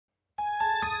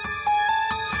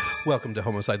Welcome to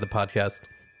Homocide, the podcast.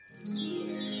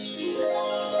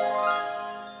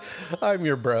 I'm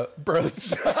your bros.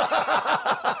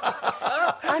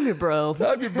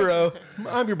 I'm your bro.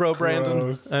 I'm your bro, Brandon.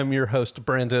 Gross. I'm your host,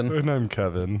 Brandon. And I'm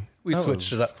Kevin. We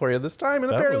switched it up for you this time,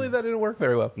 and apparently that didn't work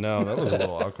very well. No, that was a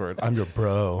little awkward. I'm your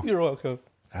bro. You're welcome.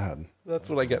 God, That's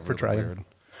what I get for trying.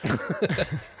 weird.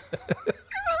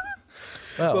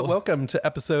 Well, welcome to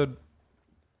episode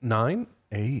 9?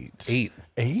 8.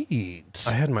 8.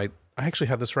 I actually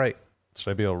had this right.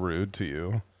 Should I be all rude to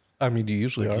you? I mean, you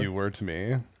usually Like are. you were to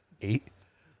me. 8?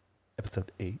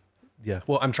 Episode 8. Yeah.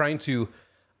 Well,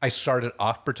 I started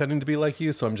off pretending to be like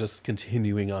you, so I'm just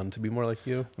continuing on to be more like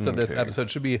you. So this Okay. episode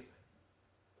should be,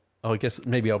 I guess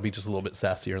maybe I'll be just a little bit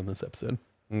sassier in this episode.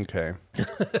 Okay.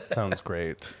 Sounds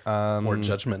great. More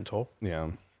judgmental. Yeah.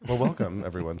 Well, welcome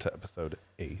everyone to episode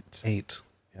 8. 8.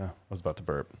 Yeah. I was about to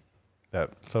burp.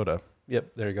 That soda.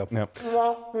 Yep, there you go. Yep.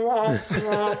 Look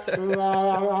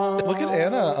at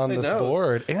Anna on this know.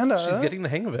 board. Anna. She's getting the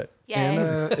hang of it. Yay.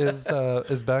 Anna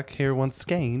is back here once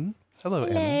again. Hello,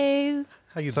 Anna. Hello.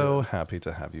 How you So doing? happy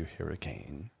to have you here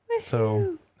again.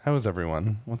 So, how is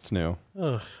everyone? What's new?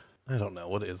 Ugh, I don't know.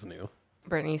 What is new?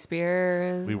 Britney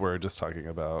Spears. We were just talking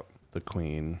about the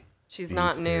Queen. She's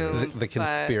not new. The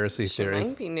conspiracy but theories. She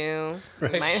might be new.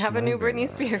 Right. We might have a new Might be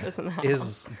Britney Spears in the house.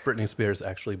 Is Britney Spears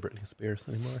actually Britney Spears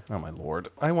anymore? Oh my lord!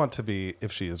 I want to be,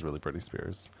 if she is really Britney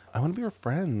Spears, I want to be her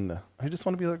friend. I just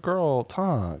want to be like, girl,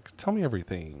 talk, tell me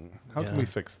everything. How can Yeah. we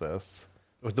fix this?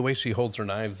 With the way she holds her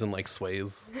knives and like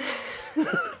sways.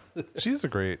 She's a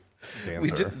great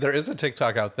dancer. There is a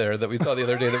TikTok out there that we saw the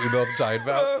other day that we both died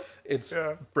about. It's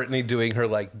Yeah. Britney doing her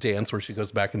like dance where she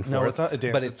goes back and forth. No, it's not a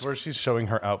dance. but It's where she's showing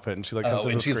her outfit and she like comes to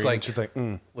and the she's screen like, and she's like,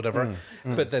 whatever.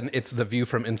 But then it's the view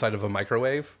from inside of a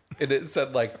microwave. And it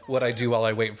said like what I do while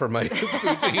I wait for my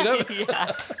food to heat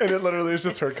up. and it literally is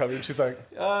just her coming. She's like,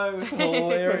 Oh, it was like,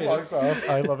 hilarious. walks off.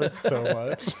 I love it so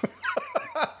much.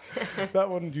 That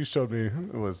one you showed me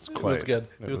was quite good.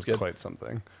 It was was good. quite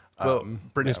something. Well,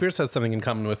 Britney Spears has something in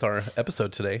common with our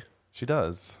episode today. She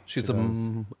does. She's She a does.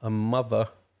 mother.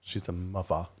 She's a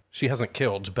mother. She hasn't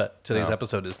killed, but today's No.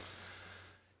 episode is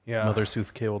Yeah. mothers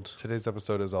who've killed. Today's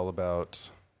episode is all about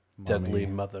Deadly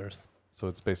mommy. mothers. So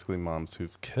it's basically moms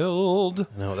who've killed.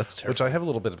 No, that's terrible. Which I have a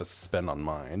little bit of a spin on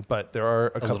mine, but there are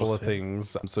a couple little of spin.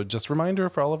 things. So just reminder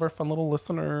for all of our fun little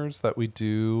listeners that we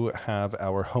do have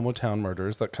our Homotown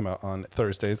murders that come out on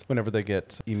Thursdays whenever they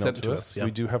get emailed Sent to to us. us, yeah.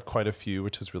 We do have quite a few,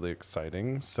 which is really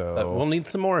exciting. So We'll need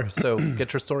some more, so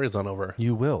get your stories on over.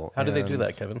 you will. How do they do And-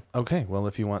 that, Kevin? Okay, well,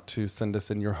 if you want to send us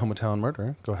in your Hometown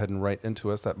murder, go ahead and write into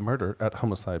us at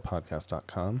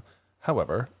murder@homocidepodcast.com.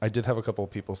 However, I did have a couple of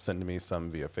people send me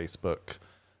some via Facebook,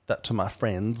 that to my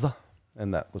friends,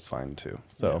 and that was fine too.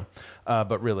 So,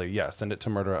 but really, yeah, send it to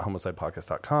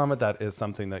murder@homocidepodcast.com. That is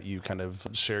something that you kind of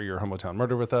share your Hometown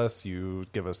murder with us. You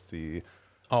give us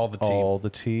All the tea. all the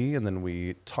tea, and then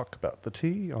we talk about the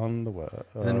tea on the web.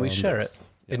 And then we share it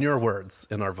in your words,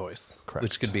 in our voice, Correct.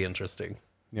 which could be interesting.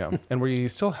 Yeah. And we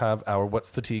still have our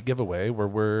What's the Tea giveaway where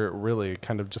we're really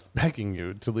kind of just begging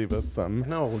you to leave us some.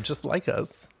 No, just like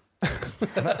us.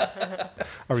 Are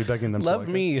we begging them Love to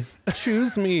like me.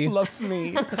 Choose me. us? Love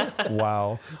me.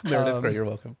 Wow. Meredith Grey, you're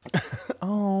welcome.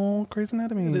 Oh, Grey's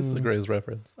Anatomy. It is the Grey's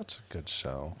reference. Such a good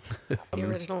show. The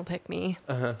original Pick Me.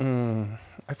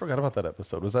 I forgot about that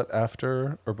episode. Was that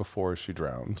after or before she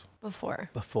drowned? Before.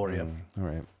 Before you. All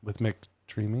right. With Mick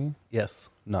Dreamy? Yes.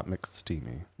 Not Mick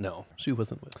Steamy. No, she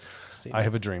wasn't with Steve. I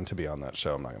have a dream to be on that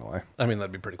show. I'm not going to lie. I mean,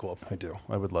 that'd be pretty cool. I do.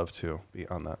 I would love to be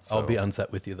on that. So I'll be on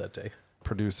set with you that day.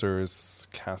 producers,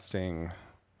 casting.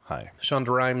 Hi. Shonda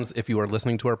Rhimes, if you are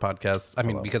listening to our podcast, I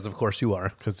mean, Hello. because of course you are.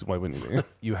 Because why wouldn't you be?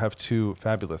 You have two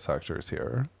fabulous actors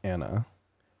here, Anna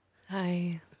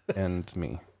Hi. and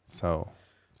me. So,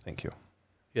 thank you.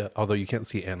 Yeah, although you can't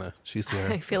see Anna. She's I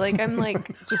here. feel like I'm like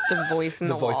just a voice in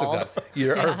the, voice walls. of God.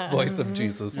 You're our voice of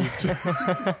Jesus.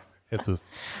 Jesus.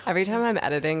 Every time I'm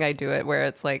editing, I do it where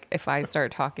it's like if I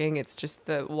start talking, it's just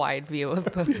the wide view of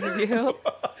both of you.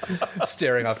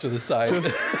 Staring off to the side.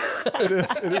 It is.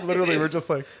 It literally, we're just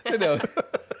like, I know.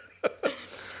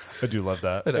 I do love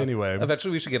that. I know. Anyway,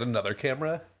 Eventually we should get another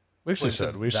camera. we actually Which should.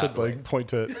 is We that should way. like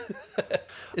point it.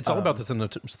 It's all about the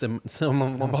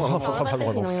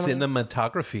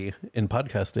cinematography in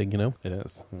podcasting, you know? It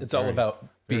is. It's all about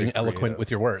being very eloquent creative.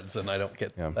 with your words, and I don't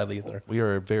get Yeah. that either. We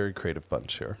are a very creative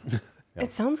bunch here. Yeah.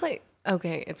 It sounds like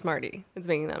okay, it's Marty. It's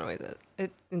making that noises.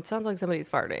 It sounds like somebody's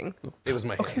farting. It was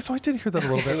my hand. Okay, so I did hear that a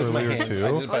little bit It was my earlier hand. too.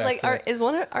 I did I was like, accident. is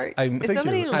Thank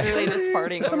somebody you. literally just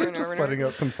farting over Somebody and just over and letting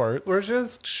over? out some farts. We're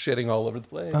just shitting all over the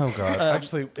place. Oh god!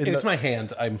 Actually, It's my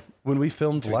hand. when we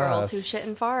filmed Girls last, who shit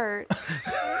and fart.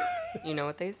 You know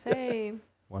what they say.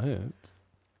 What?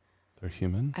 They're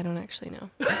human? I don't actually know.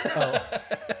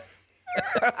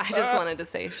 I just wanted to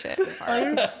say shit. In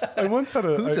part. I once had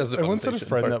Who doesn't I want once to had say a shit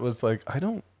friend in that was like, I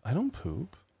don't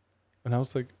poop. And I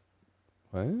was like,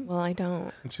 what? Well, I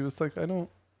don't. And she was like, I don't.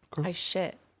 I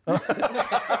shit.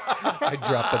 I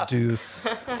drop a deuce.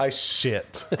 I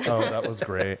shit. Oh, that was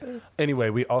great. Anyway,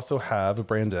 we also have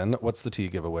Brandon, What's the Tea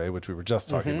giveaway, which we were just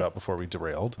talking about before we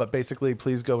derailed. But basically,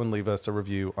 please go and leave us a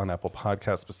review on Apple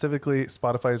Podcasts specifically.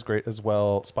 Spotify is great as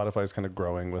well. Spotify is kind of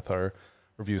growing with our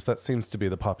reviews. That seems to be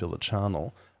the popular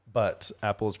channel. But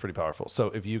Apple is pretty powerful. So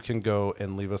if you can go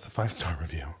and leave us a 5-star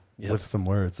review with some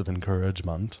words of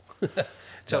encouragement.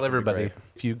 Tell everybody.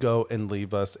 If you go and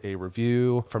leave us a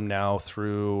review from now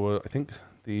through, I think,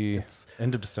 the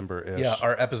end of December-ish. Yeah,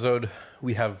 our episode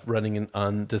we have running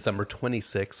on December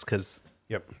 26th because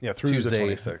through Tuesday,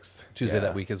 the 26th. Tuesday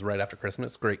that week is right after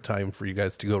Christmas. Great time for you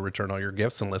guys to go return all your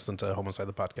gifts and listen to Homocide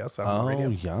the podcast on the radio.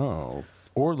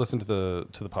 Yes. Or listen to the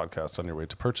podcast on your way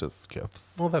to purchase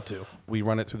gifts. Well, that too. We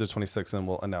run it through the 26th and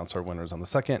we'll announce our winners on the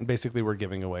 2nd. Basically, we're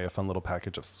giving away a fun little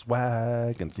package of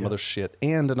swag and some other shit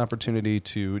and an opportunity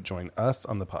to join us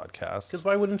on the podcast. Because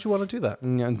why wouldn't you want to do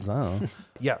that?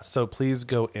 Yeah, so please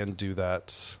go and do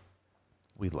that.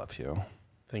 We love you.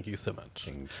 Thank you so much.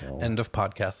 Thank you. End of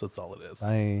podcast. That's all it is.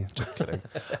 Bye. Just kidding.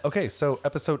 Okay, so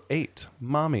episode 8,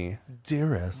 Mommy,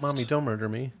 Dearest. Mommy, don't murder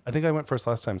me. I think I went first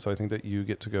last time, so I think that you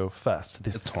get to go first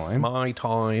this It's time. my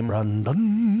time.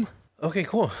 Brandon. Okay,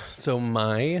 cool. So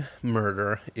my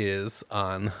murder is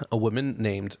on a woman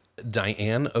named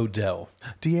Diane Odell.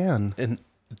 Deanne. And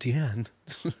Deanne.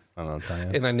 I don't know,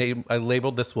 Diane. And I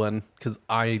labeled this one because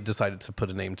I decided to put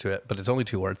a name to it, but it's only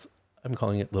 2 words. I'm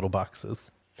calling it Little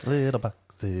Boxes. Little boxes.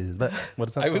 But what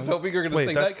is that? I was hoping you were going to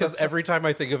sing that because every time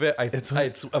I think of it,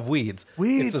 it's of weeds.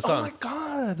 Weeds. It's the song. Oh my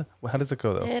God. Well, how does it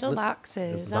go though? Little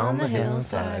boxes on the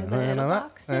hillside. Little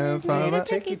boxes made of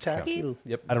ticky-tacky.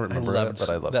 Yep. I don't remember it, but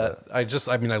I loved that.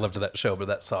 it. I loved that show, but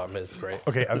that song is great.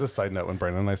 Okay, as a side note, when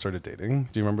Brandon and I started dating,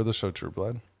 do you remember the show True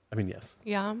Blood? I mean, yes.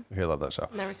 Yeah. Okay, I love that show.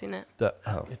 Never seen it.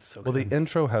 It's so well, good. the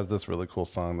intro has this really cool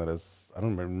song that is, I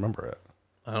don't remember it.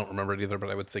 I don't remember it either, but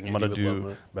I would sing it. I'm gonna You would love do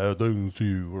it. bad things to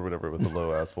you or whatever with the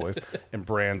low ass voice. And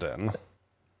Brandon,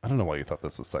 I don't know why you thought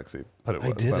this was sexy, but it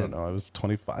was. I didn't. don't know. I was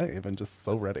 25 and just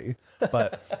so ready.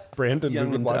 But Brandon, we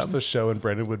Young would and watch dumb. the show, and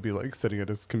Brandon would be like sitting at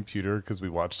his computer because we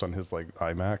watched on his like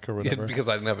iMac or whatever. Because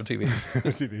I didn't have a TV.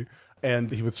 TV. And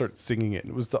he would start singing it.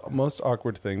 It was the most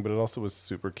awkward thing, but it also was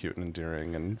super cute and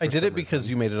endearing. And I for did some it because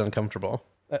you made it uncomfortable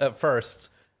at first.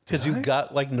 Because Did you I?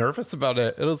 got like nervous about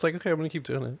it. It was like, okay, I'm going to keep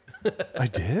doing it. I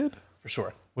did. For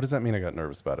sure. What does that mean? I got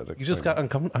nervous about it. You just got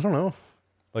uncomfortable. I don't know.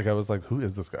 like I was like, who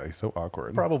is this guy? He's so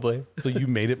awkward. Probably. So you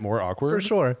made it more awkward For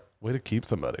sure. Way to keep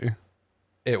somebody.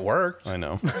 It worked. I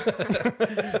know.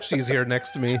 She's here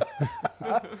next to me.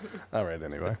 All right.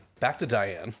 Anyway. Back to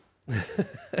Diane.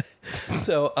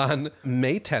 So on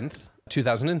May 10th,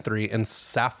 2003, in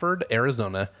Safford,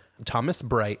 Arizona, Thomas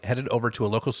Bright headed over to a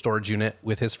local storage unit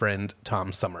with his friend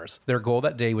Tom Summers. Their goal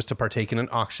that day was to partake in an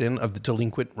auction of the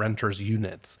delinquent renters'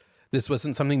 units. This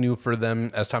wasn't something new for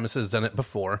them, as Thomas has done it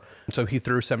before. So he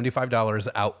threw $75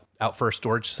 out for a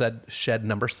storage shed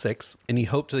number 6, and he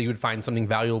hoped that he would find something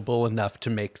valuable enough to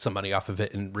make some money off of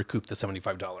it and recoup the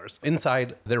 $75.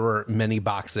 Inside, there were many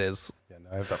boxes, Yeah, now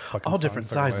I have that fucking all song different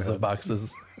stuck in my sizes of head.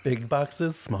 boxes. Big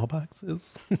boxes, small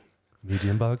boxes.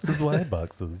 Medium boxes, wide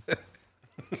boxes.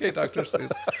 Okay, Dr.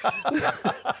 Seuss.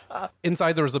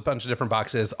 Inside, there was a bunch of different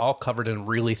boxes, all covered in a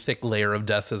really thick layer of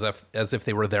dust as if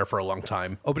they were there for a long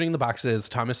time. Opening the boxes,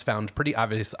 Thomas found pretty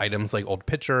obvious items like old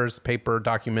pictures, paper,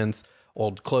 documents,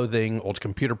 old clothing, old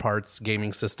computer parts,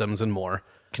 gaming systems, and more.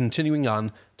 Continuing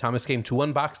on, Thomas came to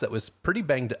one box that was pretty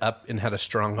banged up and had a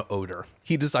strong odor.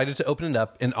 He decided to open it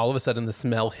up, and all of a sudden, the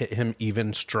smell hit him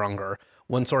even stronger.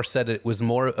 One source said it was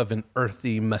more of an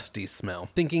earthy, musty smell.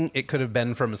 Thinking it could have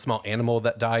been from a small animal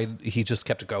that died, he just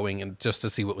kept going and just to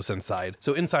see what was inside.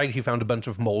 So inside, he found a bunch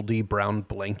of moldy brown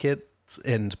blankets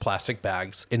and plastic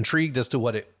bags. Intrigued as to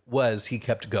what it was, he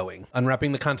kept going.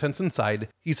 Unwrapping the contents inside,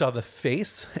 he saw the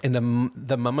face and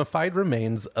the mummified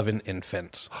remains of an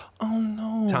infant. Oh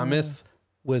no. Thomas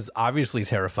was obviously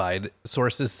terrified.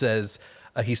 Sources says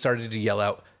he started to yell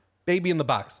out, "Baby in the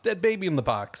box, dead baby in the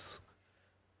box."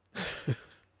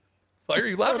 Why are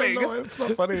you laughing? I don't know, it's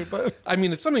not funny, but I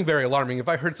mean, it's something very alarming. If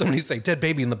I heard somebody say "dead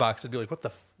baby in the box," I'd be like,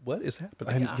 what is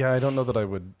happening?" I don't know that I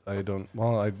would. I don't.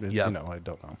 Well, I Yeah. you know, I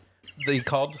don't know. They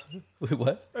called wait,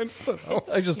 what? I just don't know.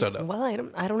 I just don't know. Well, I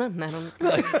don't know.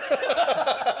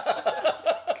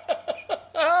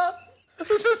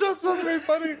 This is so supposed to be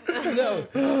funny. No.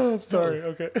 Oh, I'm sorry.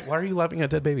 Okay. Why are you laughing at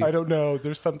dead babies? I don't know.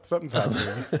 There's something's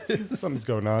happening. Something's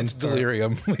going on. It's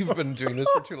delirium. We've been doing this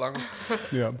for too long.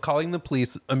 Yeah. Calling the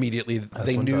police immediately,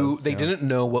 they didn't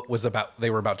know what they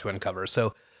were about to uncover.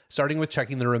 So starting with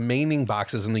checking the remaining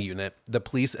boxes in the unit, the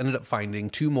police ended up finding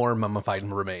 2 more mummified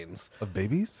remains. Of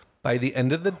babies? By the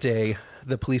end of the day,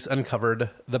 the police uncovered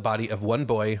the body of 1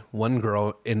 boy, 1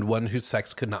 girl, and 1 whose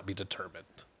sex could not be determined.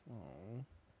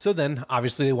 So then,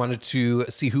 obviously, they wanted to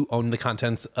see who owned the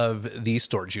contents of the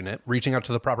storage unit. Reaching out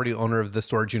to the property owner of the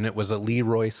storage unit was a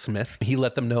Leroy Smith. He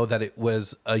let them know that it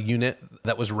was a unit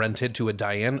that was rented to a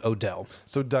Diane Odell.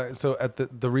 So at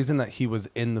the reason that he was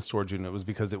in the storage unit was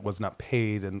because it was not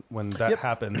paid, and when that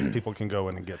happens, people can go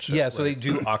in and get shit. Yeah, so they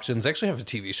do auctions. They actually have a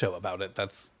TV show about it.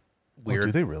 That's weird. Oh,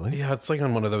 do they really? Yeah, it's like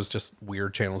on one of those just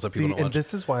weird channels that people don't watch. And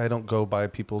this is why I don't go buy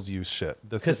people's used shit.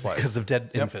 This is why. Because of dead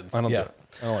infants. I don't do it.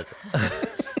 I don't like it.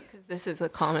 This is a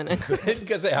common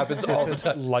Because it happens all the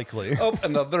time. Likely. Oh,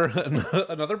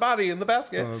 another body in the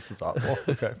basket. Oh, this is awful.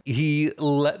 Okay. He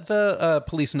let the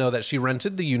police know that she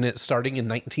rented the unit starting in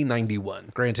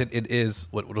 1991. Granted, it is,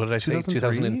 what did I say?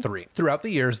 2003. Throughout the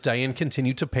years, Diane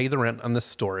continued to pay the rent on the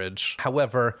storage.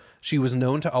 However, she was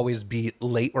known to always be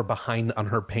late or behind on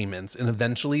her payments. And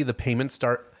eventually the payments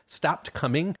stopped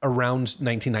coming around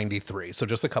 1993. So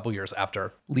just a couple years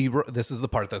after. Leroy, this is the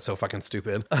part that's so fucking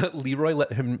stupid. Leroy let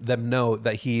them know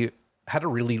that he had a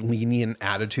really lenient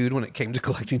attitude when it came to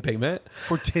collecting payment.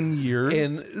 For 10 years?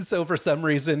 And so for some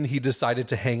reason, he decided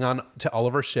to hang on to all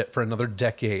of her shit for another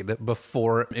decade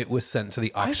before it was sent to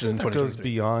the auction in 2023. Goes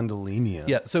beyond lenient.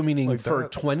 Yeah, so meaning for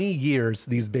 20 years,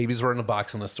 these babies were in a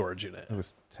box in a storage unit. It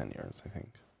was 10 years, I think.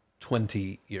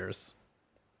 20 years.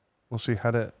 Well, she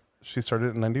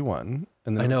started in 91.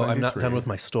 And then I know, I'm not done with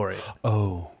my story.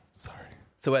 Oh, sorry.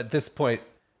 So at this point,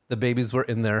 the babies were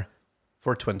in there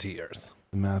for 20 years.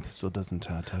 The math still doesn't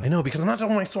add up. I know, because I'm not done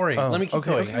with my story. Let me keep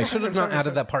going. Okay. I should have not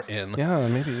added that part in. Yeah,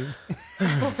 maybe.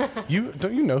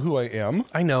 Don't you know who I am?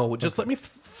 I know. Just let me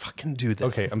fucking do this.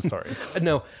 Okay, I'm sorry.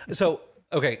 No. So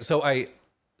I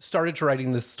started to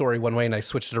writing this story one way and I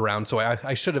switched it around. So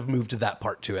I should have moved that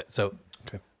part to it. So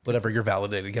whatever, you're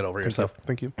validated. Get over yourself.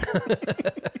 Thank you.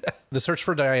 The search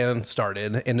for Diane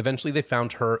started, and eventually they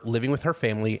found her living with her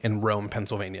family in Rome,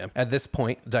 Pennsylvania. At this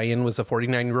point, Diane was a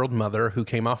 49-year-old mother who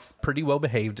came off pretty well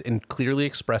behaved and clearly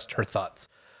expressed her thoughts.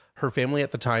 Her family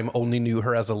at the time only knew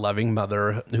her as a loving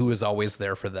mother who was always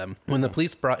there for them. When the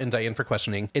police brought in Diane for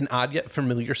questioning, an odd yet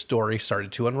familiar story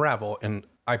started to unravel, and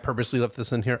I purposely left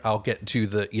this in here. I'll get to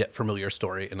the yet familiar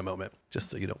story in a moment, just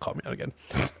so you don't call me out again.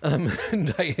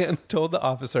 Diane told the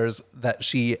officers that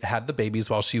she had the babies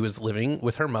while she was living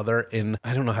with her mother in,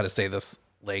 I don't know how to say this,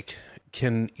 Lake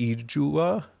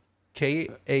Kaunijua,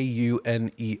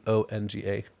 Kauneonga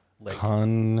Lake.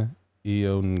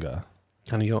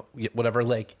 Kaunijua. Whatever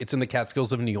lake. It's in the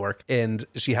Catskills of New York. And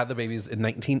she had the babies in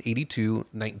 1982,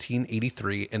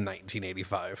 1983, and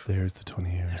 1985. There's the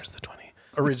 20 years. There's the 20.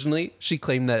 Originally, she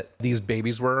claimed that these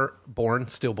babies were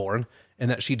stillborn,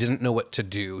 and that she didn't know what to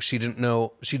do. She didn't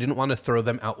want to throw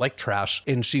them out like trash,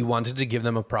 and she wanted to give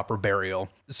them a proper burial.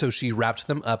 So she wrapped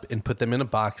them up and put them in a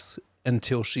box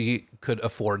until she could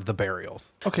afford the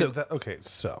burials. Okay,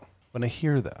 so when I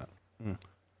hear that,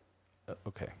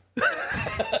 okay.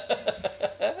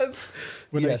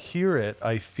 When I hear it,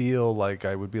 I feel like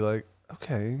I would be like,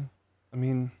 okay. I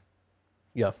mean,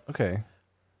 yeah, okay.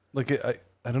 Like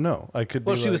I don't know. I could.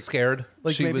 Well, be she was scared.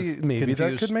 Like she maybe was that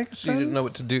confused. could make sense. She didn't know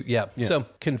what to do. Yeah. So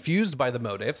confused by the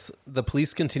motives, the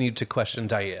police continued to question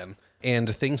Diane, and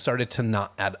things started to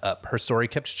not add up. Her story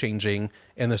kept changing,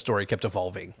 and the story kept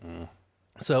evolving.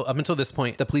 So up until this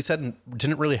point, the police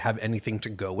didn't really have anything to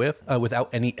go with without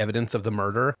any evidence of the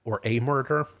murder or a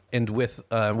murder, and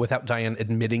without Diane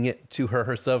admitting it to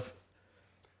herself.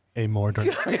 A murder.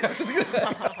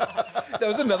 That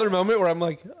was another moment where I'm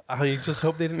like, I just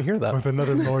hope they didn't hear that. With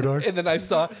another murder. And then I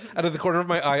saw, out of the corner of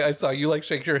my eye, I saw you like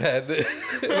shake your head.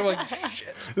 And I'm like,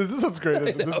 shit. This is what's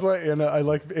great. This is why I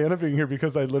like Anna being here,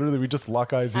 because we just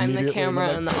lock eyes I'm immediately. the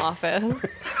camera in the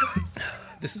office.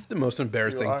 This is the most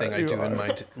embarrassing thing I do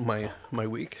in my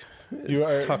week. You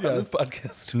are talk on this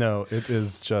podcast. No, it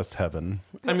is just heaven.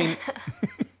 I mean,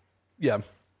 yeah.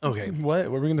 Okay.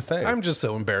 What were we going to say? I'm just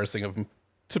so embarrassing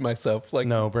to myself. Like,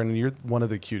 no, Brendan, you're one of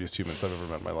the cutest humans I've ever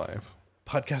met in my life.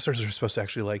 Podcasters are supposed to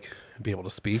actually like be able to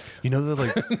speak. You know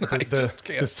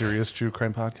the serious true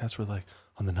crime podcast were like,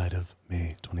 on the night of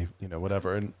May 20,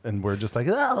 whatever, and we're just like,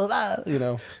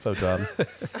 so dumb.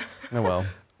 Oh well.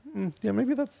 Yeah,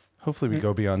 maybe that's... Hopefully we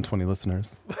go beyond 20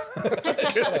 listeners.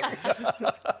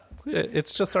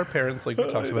 It's just our parents, like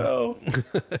we talked about.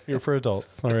 Here for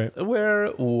adults. All right.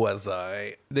 Where was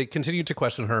I? They continued to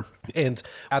question her. And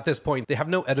at this point, they have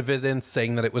no evidence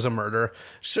saying that it was a murder.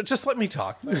 Just let me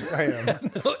talk. I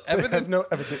am. No evidence. have no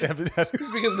evidence.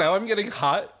 Because now I'm getting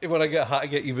hot. And when I get hot, I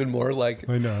get even more like...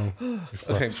 I know. You're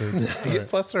flustered. I get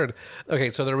flustered.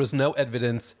 Okay, so there was no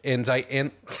evidence. And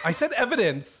I said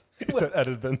evidence. You said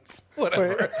evidence. Whatever.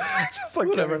 Wait, just like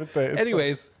Whatever. can't even say it.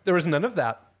 Anyways, there was none of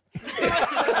that. There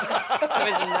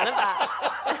was none of that.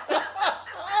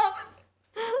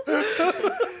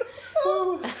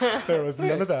 There was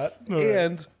none of that. All right.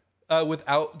 And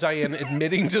without Diane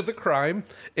admitting to the crime,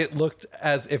 it looked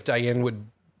as if Diane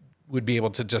would be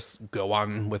able to just go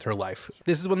on with her life.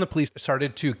 This is when the police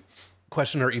started to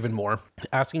question her even more,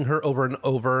 asking her over and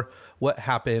over what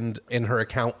happened in her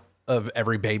account of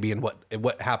every baby and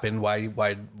what happened.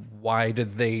 Why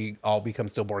did they all become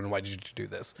stillborn, and why did you do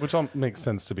this? Which all makes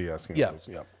sense to be asking. Yeah. Those.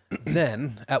 Yeah.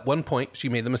 Then, at one point, she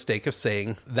made the mistake of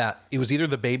saying that it was either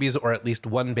the babies or at least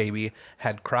one baby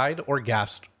had cried or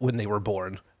gasped when they were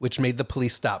born, which made the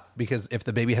police stop, because if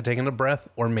the baby had taken a breath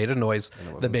or made a noise,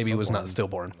 the baby was not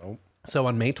stillborn. Nope. So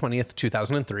on May 20th,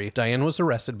 2003, Diane was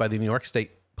arrested by the New York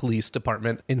State Police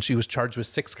Department, and she was charged with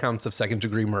 6 counts of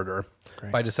second-degree murder.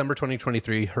 Great. By December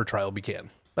 2023, her trial began.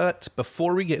 But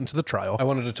before we get into the trial, I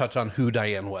wanted to touch on who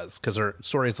Diane was, because her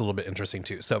story is a little bit interesting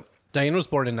too. So Diane was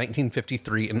born in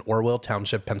 1953 in Orwell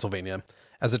Township, Pennsylvania.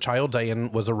 As a child,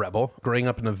 Diane was a rebel. Growing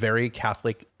up in a very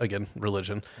Catholic, again,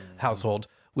 religion, household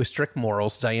with strict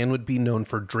morals, Diane would be known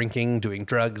for drinking, doing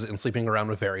drugs, and sleeping around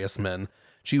with various men.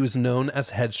 She was known as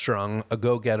headstrong, a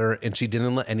go-getter, and she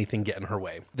didn't let anything get in her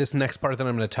way. This next part that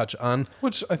I'm going to touch on...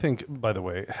 Which I think, by the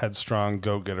way, headstrong,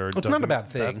 go-getter... It's not a bad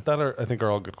thing. That are, I think,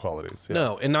 are all good qualities. Yeah.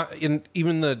 No, and not in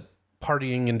even the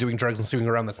partying and doing drugs and sleeping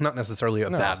around, that's not necessarily a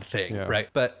bad thing, right?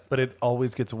 But it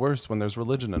always gets worse when there's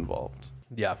religion involved.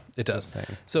 yeah, it does.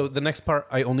 So the next part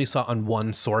I only saw on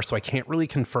one source, so I can't really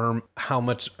confirm how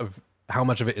much of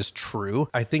it is true.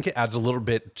 I think it adds a little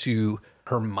bit to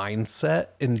her mindset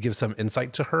and gives some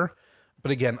insight to her.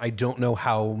 But again, I don't know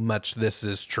how much this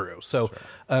is true. So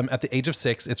at the age of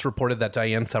 6, it's reported that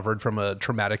Diane suffered from a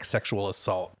traumatic sexual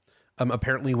assault.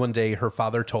 Apparently one day her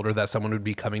father told her that someone would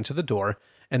be coming to the door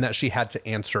and that she had to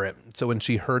answer it. So when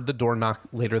she heard the door knock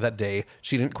later that day,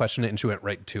 she didn't question it and she went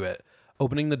right to it.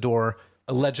 Opening the door,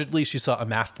 allegedly she saw a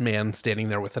masked man standing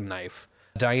there with a knife.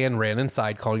 Diane ran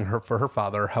inside calling her for her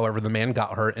father. However, the man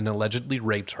got her and allegedly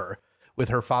raped her, with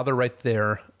her father right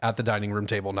there at the dining room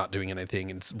table not doing anything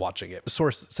and watching it. The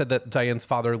source said that Diane's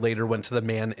father later went to the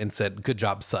man and said, "Good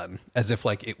job, son," as if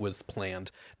like it was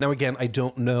planned. Now, again, I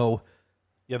don't know.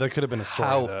 Yeah, there could have been a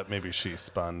story that maybe she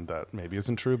spun that maybe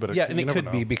isn't true, but it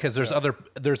could be, because there's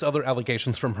other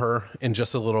allegations from her in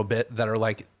just a little bit that are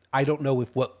like, I don't know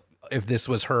if this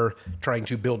was her trying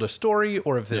to build a story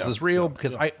or if this is real,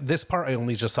 because this part I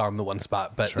only just saw in the one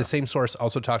spot. But the same source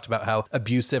also talked about how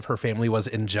abusive her family was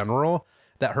in general,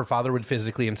 that her father would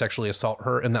physically and sexually assault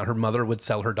her, and that her mother would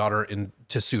sell her daughter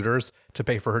to suitors to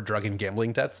pay for her drug and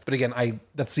gambling debts. But again,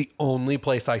 that's the only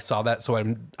place I saw that, so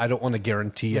I don't want to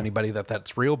guarantee anybody that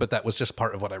that's real, but that was just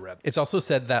part of what I read. It's also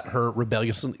said that her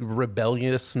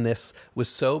rebelliousness was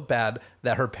so bad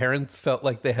that her parents felt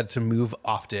like they had to move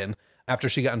often. After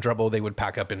she got in trouble, they would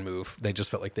pack up and move. They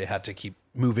just felt like they had to keep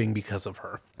moving because of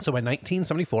her. So by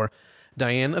 1974,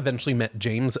 Diane eventually met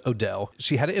James Odell.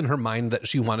 She had it in her mind that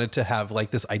she wanted to have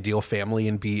like this ideal family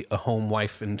and be a home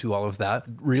wife and do all of that.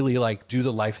 Really like do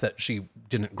the life that she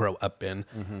didn't grow up in,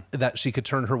 that she could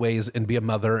turn her ways and be a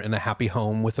mother in a happy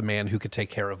home with a man who could take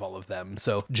care of all of them.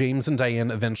 So James and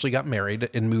Diane eventually got married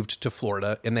and moved to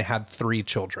Florida, and they had 3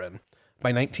 children.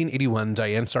 By 1981,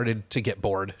 Diane started to get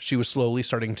bored. She was slowly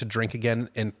starting to drink again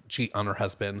and cheat on her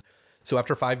husband. So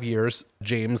after 5 years,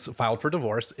 James filed for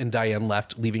divorce and Diane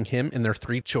left, leaving him and their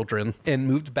 3 children, and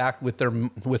moved back with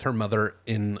her mother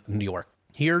in New York.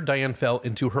 Here, Diane fell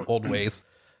into her old ways,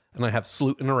 and I have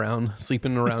sleeping around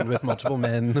with multiple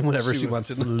men whenever she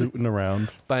wanted. Slooting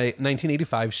around. By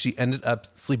 1985, she ended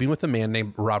up sleeping with a man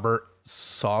named Robert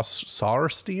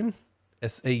Sauerstein,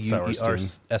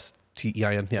 Sauerstein.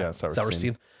 Yeah,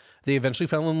 Sauerstein. They eventually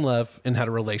fell in love and had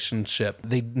a relationship.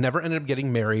 They never ended up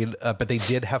getting married, but they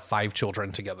did have 5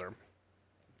 children together.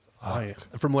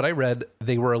 From what I read,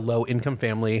 they were a low-income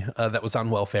family that was on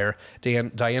welfare.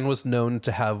 Diane was known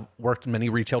to have worked many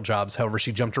retail jobs. However,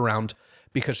 she jumped around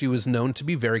because she was known to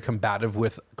be very combative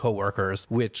with coworkers,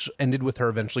 which ended with her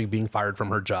eventually being fired from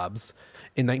her jobs.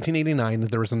 In 1989,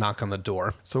 there was a knock on the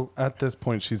door. So at this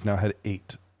point, she's now had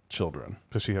 8 children,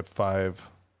 because she had 5...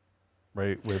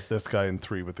 right, with this guy and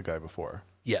 3 with the guy before.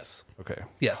 Yes. Okay.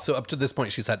 Yes. So up to this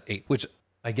point, she's had 8, which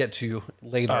I get to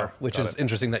later, which is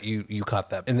interesting that you caught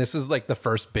that. And this is like the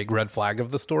first big red flag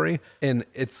of the story. And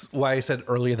it's why I said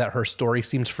earlier that her story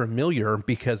seems familiar,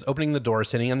 because opening the door,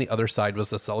 sitting on the other side, was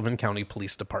the Sullivan County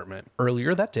Police Department.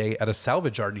 Earlier that day, at a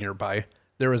salvage yard nearby,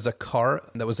 there was a car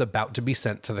that was about to be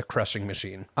sent to the crushing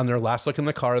machine. On their last look in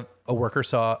the car, a worker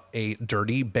saw a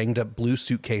dirty, banged up blue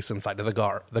suitcase inside of the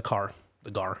car,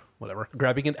 whatever.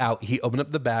 Grabbing it out, he opened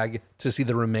up the bag to see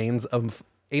the remains of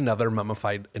another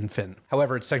mummified infant.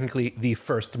 However, it's technically the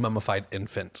first mummified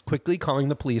infant. Quickly calling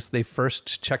the police, they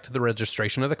first checked the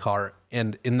registration of the car,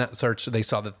 and in that search, they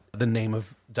saw the name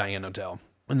of Diane Odell.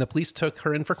 When the police took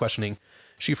her in for questioning,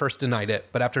 she first denied it,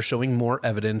 but after showing more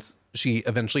evidence, she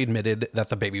eventually admitted that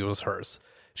the baby was hers.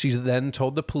 She then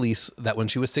told the police that when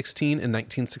she was 16 in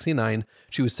 1969,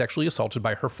 she was sexually assaulted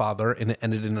by her father and it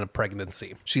ended in a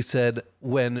pregnancy. She said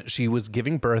when she was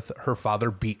giving birth, her father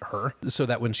beat her so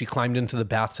that when she climbed into the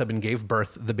bathtub and gave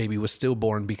birth, the baby was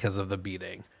stillborn because of the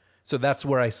beating. So that's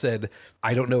where I said,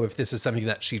 I don't know if this is something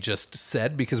that she just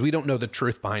said because we don't know the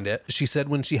truth behind it. She said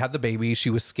when she had the baby, she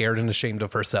was scared and ashamed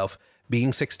of herself.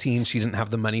 Being 16, she didn't have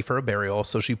the money for a burial,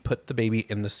 so she put the baby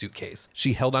in the suitcase.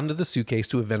 She held onto the suitcase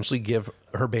to eventually give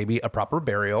her baby a proper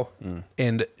burial,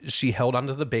 and she held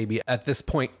onto the baby at this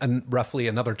point roughly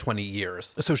another 20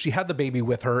 years. So she had the baby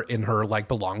with her in her like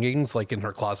belongings, like in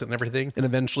her closet and everything, and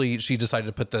eventually she decided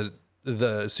to put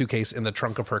the suitcase in the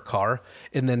trunk of her car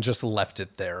and then just left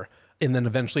it there. And then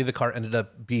eventually the car ended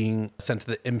up being sent to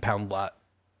the impound lot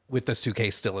with the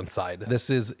suitcase still inside. This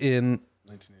is in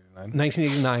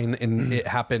 1989, and it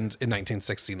happened in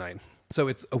 1969. So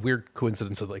it's a weird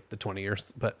coincidence of like the 20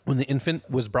 years. But when the infant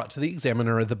was brought to the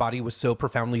examiner, the body was so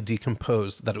profoundly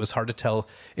decomposed that it was hard to tell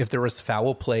if there was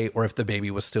foul play or if the baby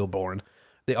was stillborn.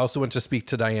 They also went to speak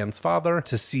to Diane's father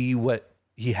to see what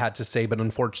he had to say, but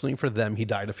unfortunately for them, he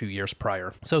died a few years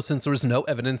prior. So since there was no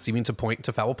evidence seeming to point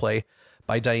to foul play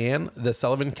by Diane, the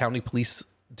Sullivan County Police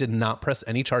did not press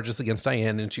any charges against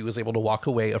Diane, and she was able to walk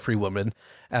away a free woman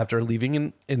after leaving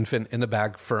an infant in a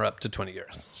bag for up to 20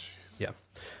 years. Jesus. Yeah.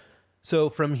 So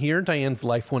from here, Diane's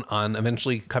life went on,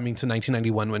 eventually coming to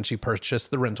 1991 when she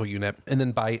purchased the rental unit. And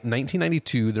then by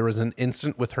 1992, there was an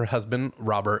incident with her husband,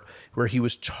 Robert, where he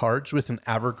was charged with an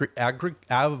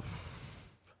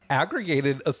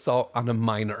aggravated assault on a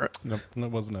minor. No,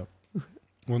 it wasn't a...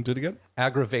 Want to do it again?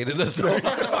 Aggravated assault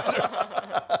on a minor.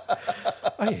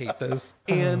 I hate this.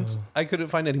 And I couldn't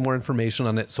find any more information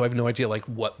on it, so I have no idea like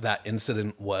what that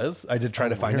incident was. I did try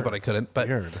to find it, but I couldn't. But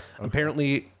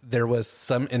apparently there was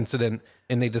some incident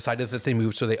and they decided that they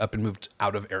moved, so they up and moved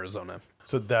out of Arizona.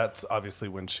 So that's obviously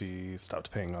when she stopped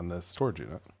paying on this storage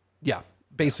unit. Yeah.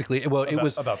 Basically, well, it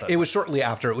was shortly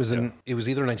after. It was either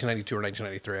 1992 or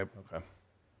 1993. Okay.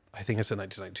 I think I said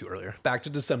 1992 earlier. Back to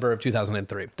December of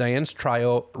 2003. Diane's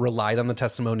trial relied on the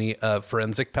testimony of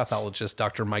forensic pathologist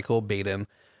Dr. Michael Baden,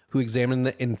 who examined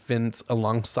the infants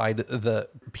alongside the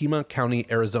Pima County,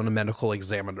 Arizona medical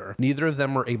examiner. Neither of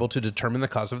them were able to determine the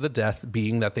cause of the death,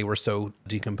 being that they were so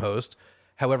decomposed.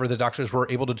 However, the doctors were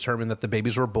able to determine that the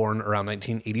babies were born around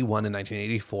 1981 and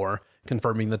 1984,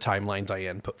 confirming the timeline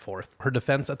Diane put forth. Her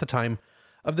defense at the time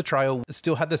of the trial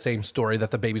still had the same story,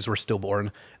 that the babies were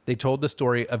stillborn. They told the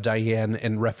story of Diane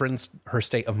and referenced her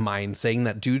state of mind, saying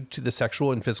that due to the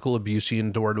sexual and physical abuse she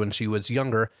endured when she was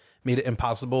younger, made it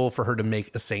impossible for her to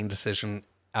make a sane decision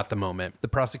at the moment. The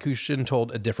prosecution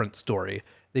told a different story.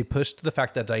 They pushed the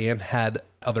fact that Diane had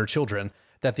other children,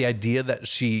 that the idea that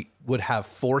she would have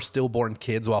 4 stillborn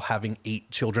kids while having 8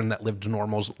 children that lived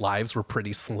normal lives were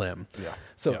pretty slim. Yeah.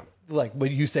 So like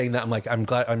when you saying that, I'm like, I'm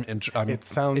glad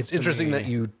it's interesting that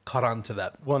you caught on to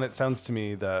that. Well, and it sounds to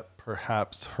me that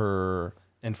perhaps her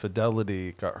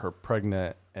infidelity got her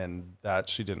pregnant and that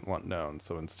she didn't want known.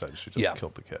 So instead she just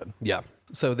killed the kid. Yeah.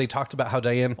 So they talked about how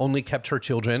Diane only kept her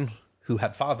children who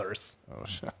had fathers. Oh,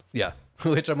 shit. Yeah.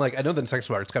 Which I'm like, I know the next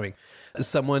part's coming.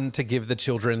 Someone to give the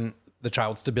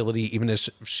child stability, even if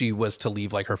she was to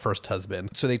leave like her first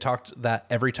husband. So they talked that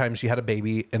every time she had a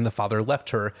baby and the father left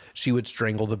her, she would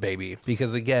strangle the baby.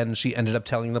 Because again, she ended up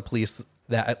telling the police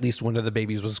that at least one of the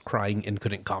babies was crying and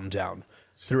couldn't calm down.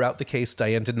 Throughout the case,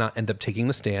 Diane did not end up taking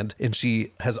the stand, and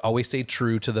she has always stayed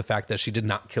true to the fact that she did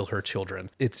not kill her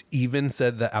children. It's even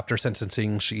said that after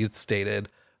sentencing, she stated,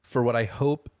 "For what I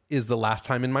hope is the last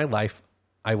time in my life,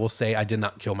 I will say I did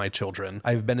not kill my children.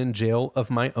 I've been in jail of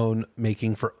my own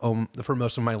making for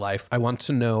most of my life. I want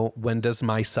to know, when does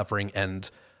my suffering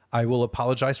end? I will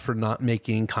apologize for not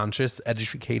making conscious,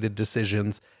 educated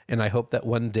decisions, and I hope that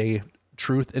one day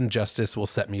truth and justice will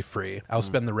set me free. I'll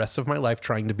spend the rest of my life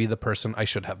trying to be the person I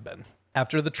should have been."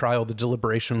 After the trial, the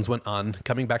deliberations went on.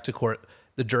 Coming back to court,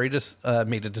 The jury just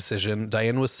made a decision.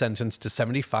 Diane was sentenced to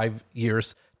 75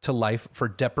 years to life for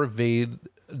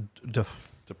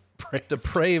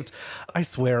depraved. I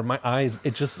swear, my eyes,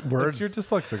 it just words. You're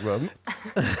dyslexic, man.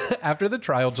 After the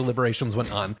trial deliberations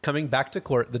went on, coming back to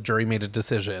court, the jury made a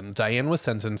decision. Diane was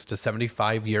sentenced to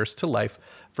 75 years to life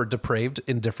for depraved,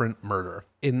 indifferent murder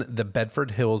in the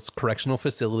Bedford Hills Correctional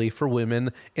Facility for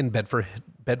Women in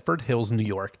Bedford Hills, New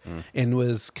York, and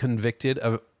was convicted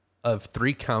of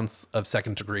 3 counts of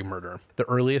second-degree murder. The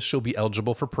earliest she'll be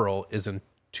eligible for parole is in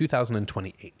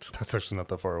 2028. That's actually not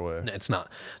that far away. It's not.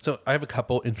 So I have a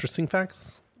couple interesting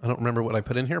facts. I don't remember what I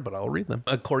put in here, but I'll read them.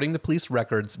 According to police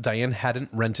records, Diane hadn't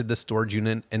rented the storage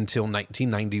unit until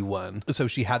 1991. So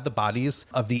she had the bodies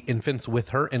of the infants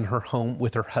with her in her home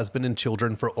with her husband and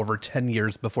children for over 10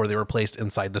 years before they were placed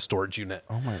inside the storage unit.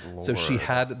 Oh my Lord. So she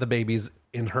had the babies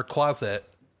in her closet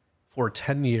for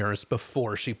 10 years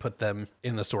before she put them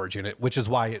in the storage unit, which is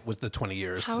why it was the 20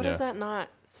 years. How does that not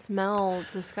smell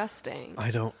disgusting? I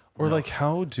don't Or know. like,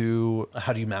 how do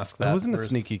you mask that? I wasn't a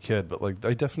sneaky kid, but like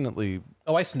I definitely.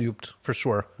 Oh, I snooped for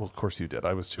sure. Well, of course you did.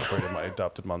 I was too afraid of my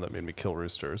adopted mom that made me kill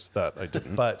roosters. That I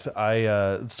didn't. But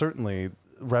I certainly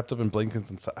wrapped up in blankets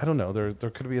and stuff. I don't know. There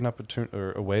could be an opportunity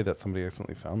or a way that somebody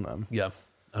accidentally found them. Yeah,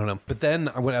 I don't know. But then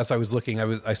as I was looking,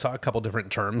 I saw a couple different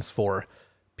terms for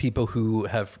people who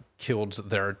have killed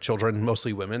their children,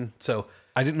 mostly women. So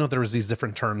I didn't know there was these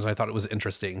different terms. I thought it was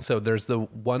interesting. So there's the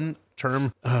one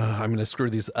term, I'm going to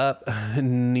screw these up,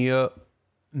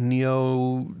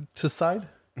 neoticide.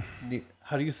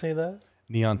 How do you say that?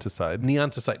 Neonticide.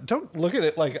 Neonticide. Don't look at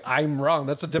it like I'm wrong.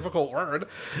 That's a difficult word.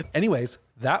 Anyways,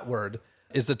 that word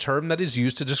is a term that is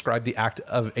used to describe the act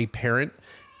of a parent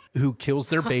who kills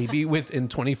their baby within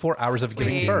 24 hours of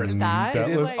giving birth. That It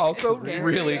is like, also scary.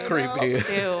 really creepy.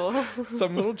 Ew.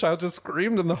 Some little child just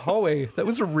screamed in the hallway. That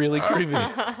was really creepy.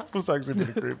 It was actually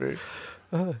pretty creepy.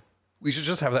 We should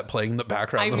just have that playing in the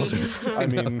background. I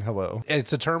mean, hello.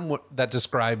 It's a term that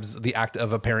describes the act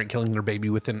of a parent killing their baby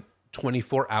within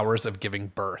 24 hours of giving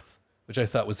birth, which I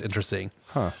thought was interesting.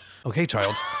 Huh. Okay,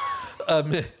 child.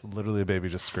 Literally a baby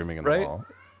just screaming in the Right? wall.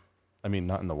 I mean,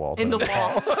 not in the wall. In the but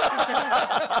wall.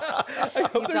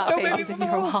 You've got babies in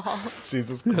your wall.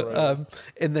 Jesus Christ.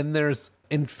 And then there's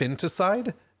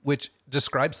infanticide, which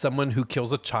describes someone who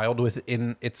kills a child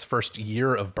within its first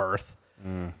year of birth.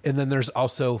 And then there's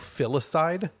also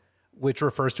filicide, which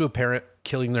refers to a parent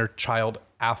killing their child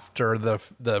after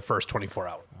the first 24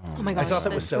 hours. Oh my gosh, thought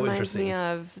that was so reminds interesting. me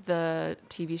of the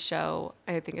TV show,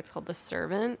 I think it's called The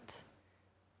Servant.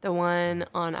 The one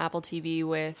on Apple TV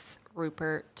with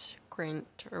Rupert Grint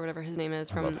or whatever his name is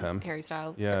from love him. Harry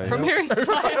Styles. Yeah, From yeah. Harry Styles.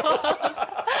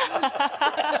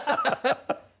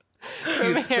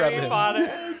 From Harry Potter.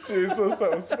 Jesus,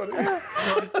 that was funny.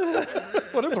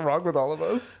 What is wrong with all of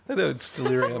us? I know, it's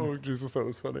delirium. Oh, Jesus, that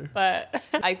was funny. But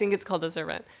I think it's called The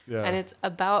Servant. Yeah. And it's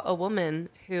about a woman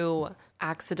who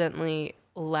accidentally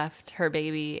left her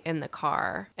baby in the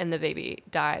car and the baby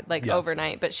died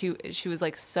overnight. But she was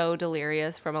like so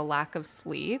delirious from a lack of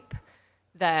sleep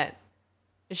that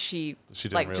she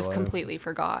didn't like just realize. completely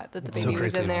forgot that the So baby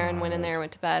was crazy. in there and went in there,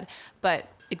 went to bed. But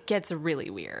it gets really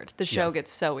weird. The show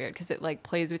gets so weird because it like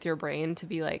plays with your brain to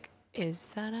be like, is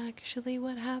that actually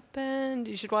what happened?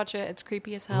 You should watch it. It's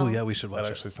creepy as hell. Oh, yeah, we should watch That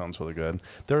it. actually sounds really good.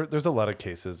 There's a lot of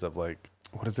cases of like,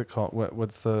 what is it called?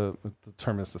 What's the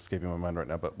term is escaping my mind right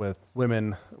now? But with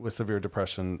women with severe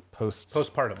depression,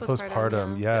 Postpartum.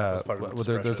 postpartum, Yeah, postpartum There's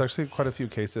depression. actually quite a few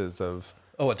cases of,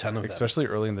 Oh, a ton of them. especially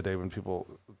early in the day when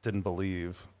people didn't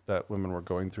believe that women were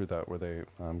going through that, where they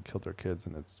killed their kids,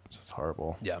 and it's just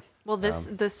horrible. Yeah. Well,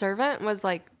 The Servant was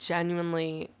like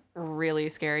genuinely really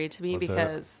scary to me Was it?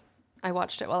 because I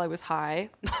watched it while I was high.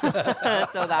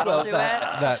 So that'll do it.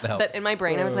 That helps. But in my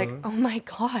brain, I was like, oh my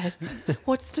God,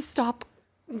 what's to stop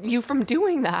you from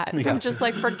doing that? From just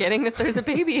like forgetting that there's a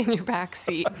baby in your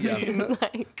backseat.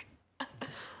 Like,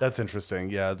 That's interesting.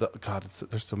 Yeah.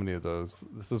 There's so many of those.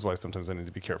 This is why sometimes I need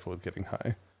to be careful with getting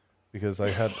high, because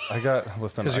listen.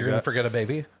 Because you're going to forget a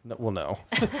baby? No, well, no,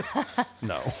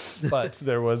 no. But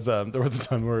there was a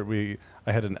time where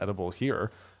I had an edible here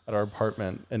at our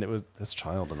apartment, and it was this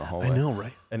child in the hallway. I know,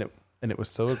 right? And it was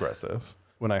so aggressive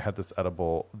when I had this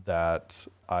edible that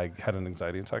I had an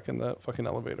anxiety attack in the fucking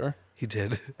elevator. He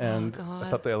did. And God. I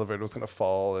thought the elevator was going to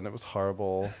fall, and it was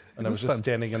horrible. And I was was just fun.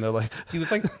 standing in there like, He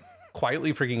was like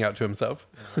quietly freaking out to himself.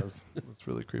 it was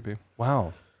really creepy.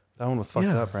 Wow. That one was fucked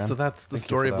up, Bran. So that's the Thank you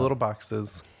story for of that. Little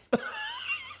Boxes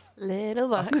little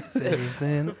boxes.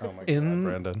 Oh my God, in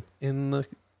Brandon.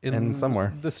 in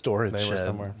somewhere. the storage They were shed.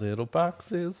 somewhere. Little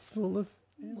boxes full of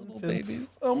little babies.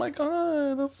 Oh my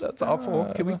God. That's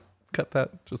awful. Can we Cut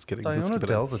that. Just kidding. Let's Diana keep it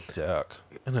in. Dell's a dick.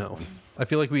 I know. I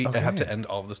feel like we have to Okay. end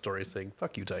all of the stories saying,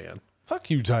 fuck you, Diane. Fuck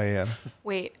you, Diane.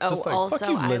 Wait, Just like, fuck also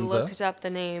you, I Linda. looked up the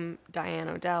name Diane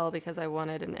Odell because I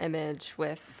wanted an image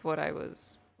with what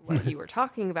you were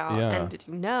talking about. Yeah. And did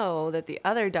you know that the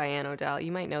other Diane Odell,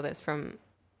 you might know this from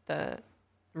the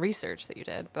research that you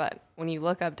did, but when you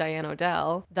look up Diane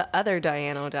Odell, the other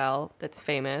Diane Odell that's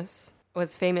famous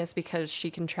was famous because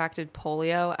she contracted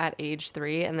polio at age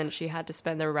 3, and then she had to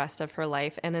spend the rest of her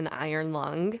life in an iron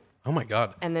lung, Oh my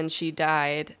God. and then she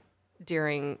died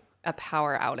during a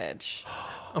power outage.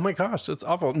 Oh my gosh, that's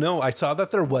awful. No, I saw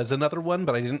that there was another one,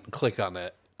 but I didn't click on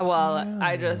it. Well,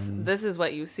 this is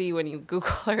what you see when you Google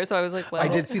her, so I was like, well. I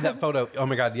did see that photo. Oh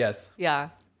my God, yes. Yeah.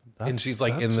 And she's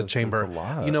like in the just chamber. is a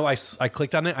lot. You know, I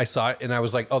clicked on it, I saw it, and I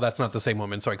was like, oh, that's not the same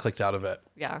woman. So I clicked out of it.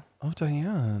 Yeah. Oh,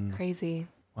 Diane. Crazy.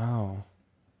 Wow.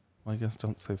 Well, I guess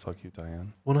don't say fuck you,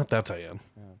 Diane. Well, not that Diane.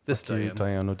 This Fuck you, Diane.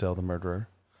 Diane Odell, the murderer.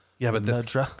 Yeah, but this,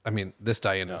 Murderer. I mean, this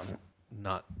Diane is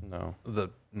not No. the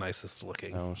nicest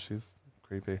looking. No, she's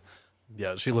creepy.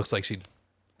 Yeah, she looks like she'd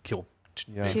kill.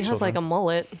 Yeah. She has like a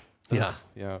mullet. Yeah.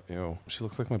 Yeah, ew. She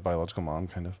looks like my biological mom,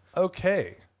 kind of.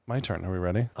 Okay. My turn. Are we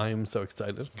ready? I am so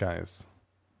excited. Guys,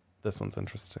 this one's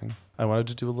interesting. I wanted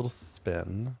to do a little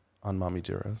spin on Mommy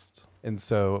Dearest. And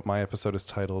so my episode is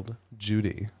titled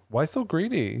Judy. Why so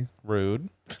greedy? Rude.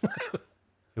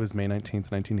 It was May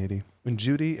 19th, 1980, when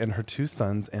Judy and her 2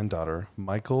 sons and daughter,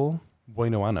 Michael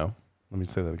Buenoano, let me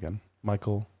say that again,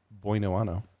 Michael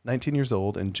Buenoano, 19 years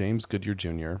old, and James Goodyear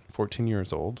Jr., 14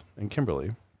 years old, and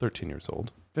Kimberly, 13 years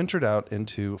old, ventured out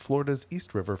into Florida's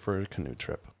East River for a canoe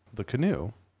trip. The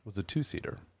canoe was a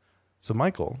 2-seater. So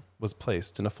Michael was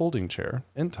placed in a folding chair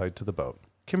and tied to the boat.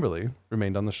 Kimberly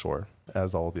remained on the shore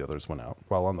as all the others went out.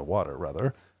 While on the water,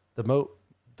 rather, the moat.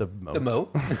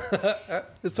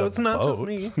 So it's not just boat-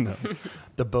 me. No.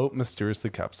 The boat mysteriously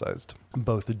capsized.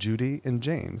 Both Judy and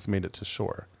James made it to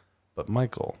shore, but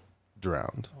Michael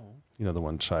drowned. You know, the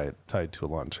one tied to a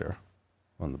lawn chair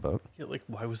on the boat. Yeah, like,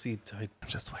 why was he tied?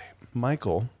 Just wait.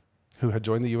 Michael, who had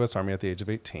joined the U.S. Army at the age of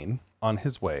 18, on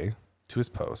his way to his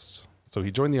post. So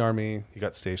he joined the Army, he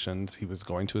got stationed, he was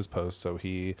going to his post, so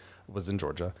he was in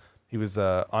Georgia. He was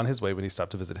on his way when he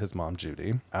stopped to visit his mom,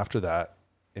 Judy. After that,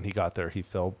 and he got there, he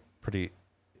fell pretty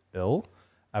ill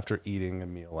after eating a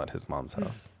meal at his mom's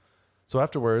house. So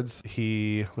afterwards,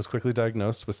 he was quickly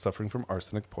diagnosed with suffering from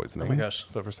arsenic poisoning. Oh my gosh.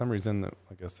 But for some reason,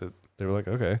 I guess they were like,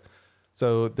 okay.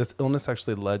 So this illness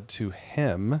actually led to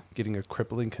him getting a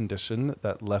crippling condition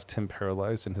that left him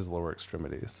paralyzed in his lower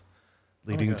extremities,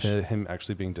 leading to him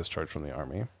actually being discharged from the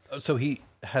Army. So he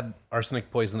had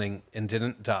arsenic poisoning and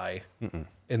didn't die. And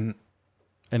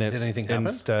And it Did anything happen?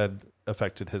 instead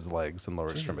affected his legs and lower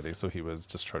extremities, so he was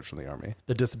discharged from the Army.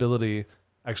 The disability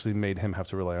actually made him have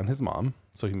to rely on his mom,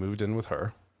 so he moved in with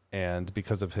her. And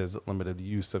because of his limited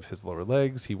use of his lower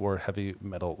legs, he wore heavy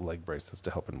metal leg braces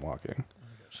to help him walking.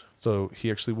 So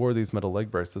he actually wore these metal leg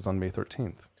braces on May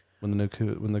 13th when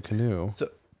the canoe so,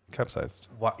 capsized.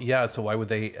 so why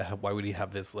would he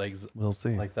have his legs We'll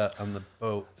see. like that on the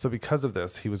boat? So because of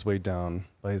this, he was weighed down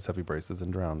by his heavy braces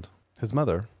and drowned. His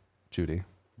mother, Judy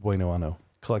Buenoano,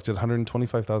 collected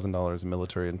 $125,000 in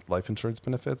military and life insurance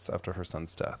benefits after her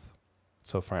son's death.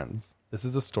 So friends, this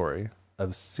is a story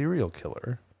of serial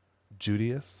killer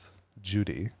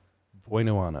Judy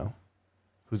Buenoano,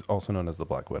 who's also known as the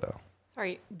Black Widow.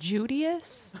 Sorry,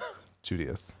 Judius?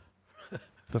 Judius.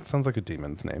 That sounds like a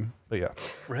demon's name, but yeah.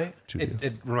 Right? Judas.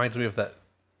 It reminds me of that.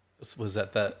 Was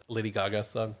that Lady Gaga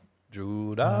song?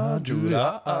 Judah,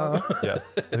 Judah. Yeah,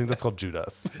 I think that's called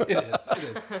Judas. It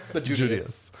is. But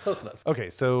Judas. Close enough. Okay,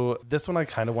 so this one I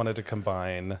kind of wanted to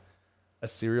combine a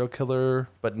serial killer,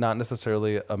 but not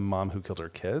necessarily a mom who killed her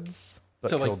kids,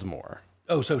 but So, like- killed more.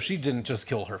 Oh, so she didn't just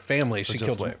kill her family. So she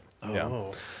just killed wait. Oh.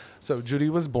 Yeah. So Judy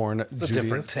was born. It's a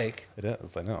different take. It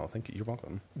is. I know. Thank you. You're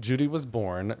welcome. Judy was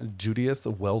born Judius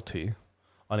Welty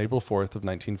on April 4th of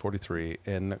 1943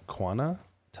 in Quanah,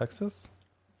 Texas.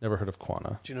 Never heard of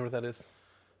Quanah. Do you know where that is?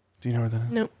 Do you know where that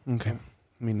is? Nope. Okay.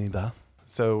 Me neither.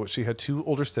 So she had 2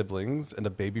 older siblings and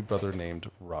a baby brother named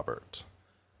Robert.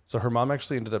 So her mom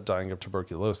actually ended up dying of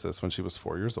tuberculosis when she was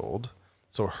 4 years old.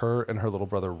 So her and her little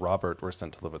brother Robert were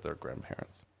sent to live with their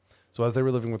grandparents. So as they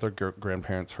were living with their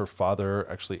grandparents, her father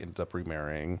actually ended up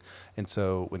remarrying. And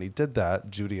so when he did that,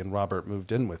 Judy and Robert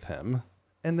moved in with him,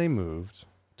 and they moved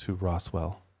to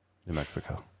Roswell, New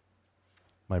Mexico,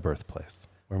 my birthplace,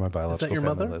 where my biological your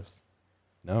family mother? lives.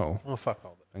 No, Oh, fuck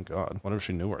all of them. thank God. Wonder if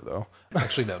she knew her, though.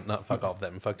 Actually, no, not fuck all of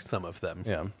them. Fuck some of them.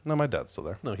 Yeah. No, my dad's still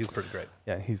there. No, he's pretty great.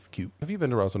 Yeah, he's cute. Have you been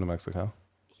to Roswell, New Mexico?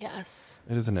 Yes.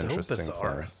 It is an So interesting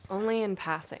bizarre. place. Only in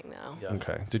passing, though. Yeah.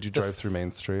 Okay. Did you drive through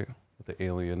Main Street? with the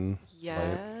alien lights.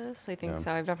 Yes, I think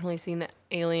so. I've definitely seen the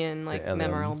alien like aliens.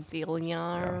 memorabilia.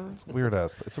 Yeah, it's weird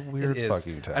ass, but it's a weird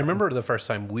fucking town. I remember the first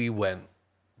time we went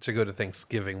to go to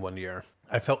Thanksgiving one year.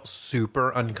 I felt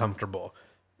super uncomfortable.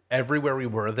 Everywhere we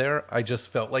were there, I just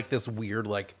felt like this weird,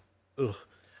 like, ugh.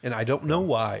 And I don't know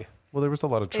why. Well, there was a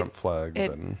lot of Trump flags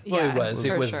and Yeah,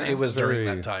 it was during very-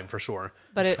 that time for sure.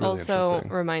 But it really also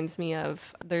interesting. reminds me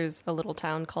of there's a little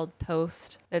town called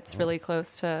Post. It's really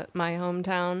close to my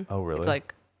hometown. Oh, really? It's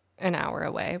like an hour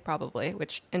away, probably,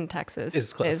 which in Texas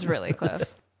Is close. is really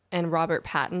close. And Robert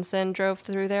Pattinson drove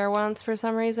through there once for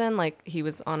some reason. Like he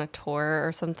was on a tour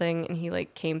or something, and he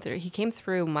like came through. He came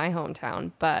through my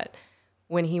hometown, but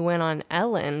when he went on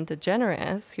Ellen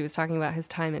DeGeneres, he was talking about his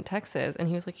time in Texas, and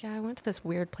he was like, yeah, I went to this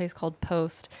weird place called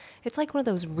Post. It's like one of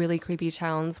those really creepy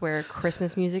towns where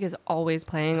Christmas music is always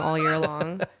playing all year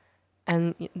long.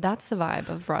 And that's the vibe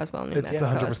of Roswell, New it's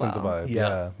Mexico 100% as well. the vibe. Yeah,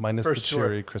 Yeah, minus for the sure.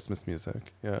 cheery Christmas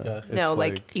music. Yeah, It's No,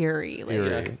 like eerie. Like,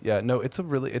 eerie. Yeah, no, it's a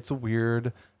weird.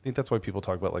 I think that's why people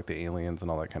talk about like the aliens and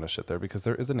all that kind of shit there, because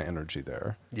there is an energy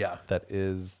there. Yeah. That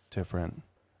is different.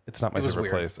 It's not my It was favorite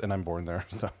weird. place, and I'm born there,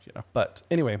 so you know. But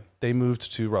anyway, they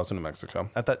moved to Roswell, New Mexico.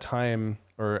 At that time,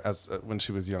 or as when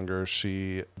she was younger,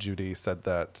 Judy said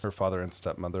that her father and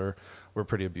stepmother were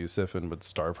pretty abusive and would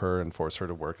starve her and force her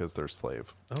to work as their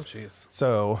slave. Oh, jeez.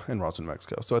 So in Roswell, New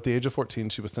Mexico. So at the age of 14,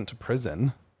 she was sent to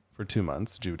prison for 2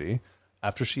 months, Judy,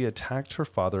 after she attacked her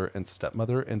father and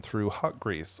stepmother and threw hot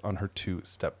grease on her 2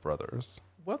 stepbrothers.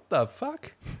 What the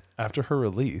fuck? After her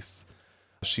release,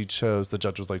 she chose, the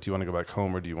judge was like, do you want to go back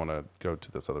home or do you want to go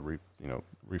to this other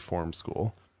reform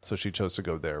school? So she chose to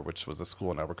go there, which was a school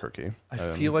in Albuquerque. I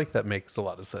feel like that makes a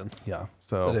lot of sense. Yeah.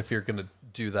 So, But if you're going to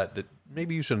do that,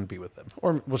 maybe you shouldn't be with them.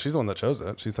 or well, she's the one that chose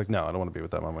it. She's like, no, I don't want to be with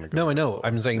them. I'm going to go. No, to I this know. school.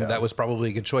 I'm saying Yeah. that was probably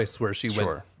a good choice where she Sure.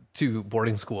 went to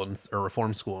boarding school or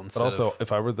reform school instead But also, of...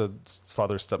 if I were the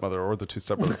father, stepmother, or the 2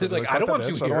 stepbrothers, I'd be Like, I "Fuck don't that want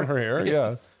you bitch. I don't want her here. here."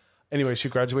 Yeah. Anyway, she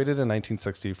graduated in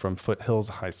 1960 from Foothills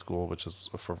High School, which is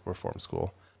a reform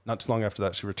school. Not too long after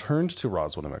that, she returned to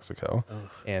Roswell, New Mexico,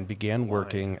 and began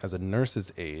working as a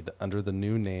nurse's aide under the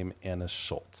new name Anna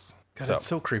Schultz. God, So, it's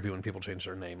so creepy when people change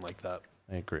their name like that.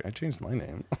 I agree. I changed my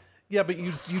name. Yeah, but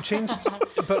you changed...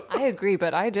 but I agree,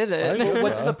 but I did it.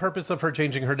 what's the purpose of her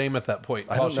changing her name at that point?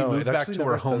 I While don't she know. moved It back actually to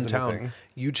her never says hometown, anything.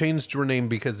 you changed your name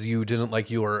because you didn't like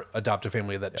your adoptive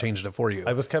family that changed it for you.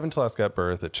 I was Kevin Talaska at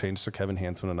birth. It changed to Kevin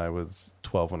Hansen when I was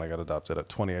 12 when I got adopted. At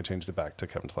 20, I changed it back to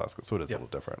Kevin Talaska. So it is a little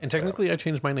different. And technically, I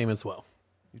changed my name as well.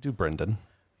 You do Brendan.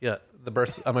 Yeah,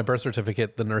 on my birth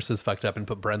certificate, the nurses fucked up and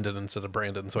put Brendan instead of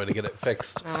Brandon, so I had to get it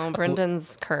fixed. Oh,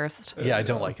 Brendan's cursed. Yeah, I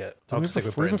don't like it. I'll we stick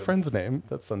with have a Brandon. friend's name.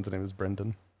 That son's name is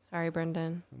Brendan. Sorry,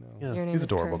 Brendan. Yeah. Your name He's is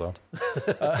adorable, cursed.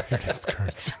 though. Your name's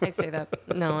cursed. I say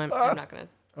that. No, I'm not going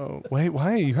to. Oh, wait,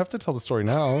 why? You have to tell the story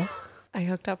now. I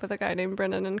hooked up with a guy named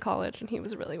Brendan in college, and he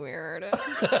was really weird.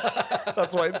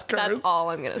 That's why it's cursed. That's all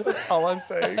I'm going to say. All I'm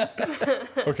saying.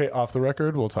 Okay, off the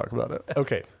record, we'll talk about it.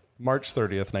 Okay, March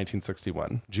 30th,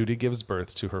 1961, Judy gives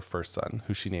birth to her first son,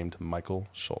 who she named Michael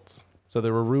Schultz. So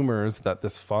there were rumors that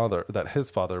his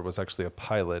father was actually a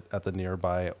pilot at the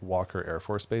nearby Walker Air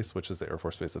Force Base, which is the Air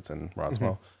Force Base that's in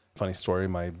Roswell. Funny story,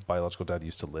 my biological dad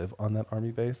used to live on that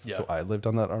Army base. Yeah. So I lived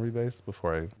on that Army base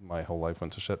before my whole life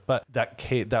went to shit. But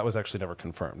that was actually never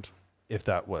confirmed, if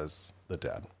that was the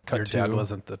dad. Your dad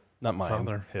wasn't the Not mine,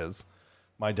 father. his.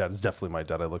 My dad is definitely my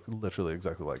dad. I look literally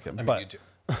exactly like him. I mean, but you do.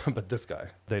 but this guy,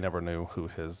 they never knew who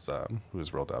his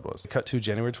real dad was. Cut to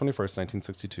January 21st,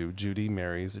 1962. Judy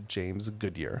marries James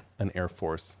Goodyear, an Air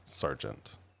Force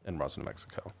sergeant in Roswell, New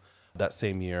Mexico. That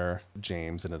same year,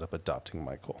 James ended up adopting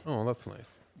Michael. Oh, that's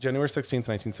nice. January 16th,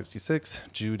 1966,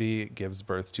 Judy gives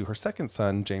birth to her second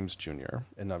son, James Jr.,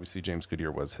 and obviously James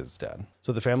Goodyear was his dad.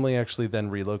 So the family actually then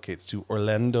relocates to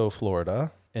Orlando,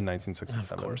 Florida in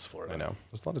 1967. Of course, Florida. I know.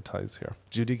 There's a lot of ties here.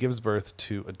 Judy gives birth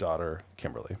to a daughter,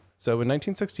 Kimberly. So in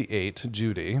 1968,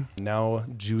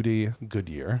 Judy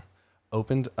Goodyear,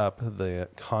 opened up the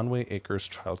Conway Acres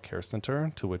Child Care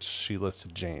Center, to which she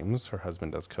listed James, her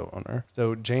husband, as co-owner.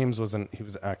 So James was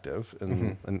active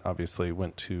and obviously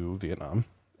went to Vietnam.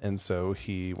 And so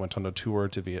he went on a tour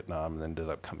to Vietnam and ended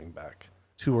up coming back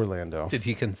to Orlando. Did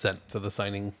he consent to the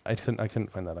signing? I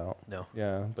couldn't find that out. No.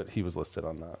 Yeah, but he was listed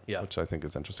on that. Yeah. Which I think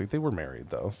is interesting. They were married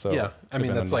though, so Yeah, I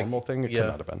mean, that's a like- normal thing. It yeah. could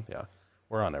not have been. Yeah,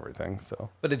 we're on everything. So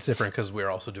But it's different because we're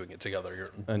also doing it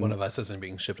together. One of us isn't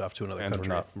being shipped off to another and country.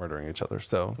 we're not murdering each other.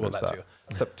 So Well, there's that that. too.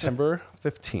 September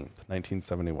 15th,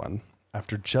 1971.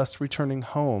 After just returning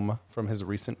home from his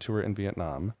recent tour in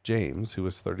Vietnam, James, who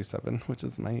was 37, which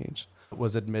is my age,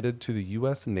 was admitted to the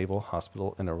U.S. Naval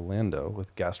Hospital in Orlando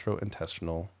with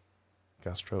gastrointestinal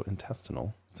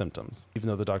gastrointestinal symptoms. Even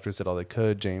though the doctors did all they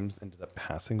could, James ended up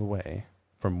passing away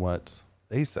from what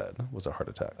they said was a heart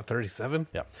attack. A 37?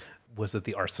 Yeah. Was it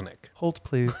the arsenic? Hold,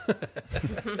 please.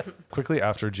 Quickly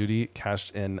after, Judy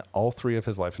cashed in all 3 of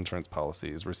his life insurance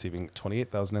policies, receiving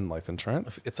 $28,000 in life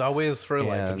insurance. It's always for a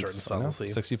life and, insurance I know, policy.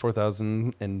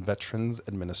 $64,000 in Veterans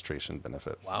Administration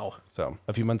benefits. Wow. So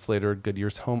a few months later,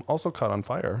 Goodyear's home also caught on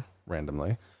fire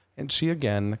randomly, and she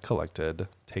again collected,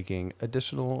 taking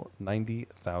additional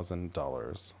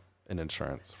 $90,000 in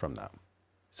insurance from that.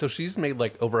 So she's made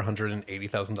like over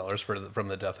 $180,000 from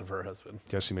the death of her husband.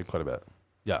 Yeah, she made quite a bit.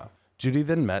 Yeah. Judy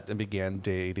then met and began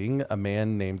dating a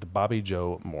man named Bobby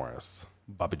Joe Morris.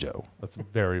 Bobby Joe. That's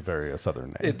very, very a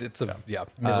Southern name. It's a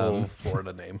middle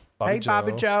Florida name. Bobby Hey, Joe.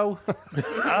 Bobby Joe.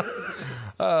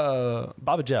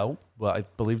 Bobby Joe, well, I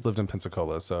believe lived in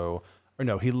Pensacola.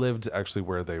 He lived actually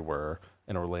where they were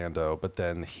in Orlando, but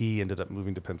then he ended up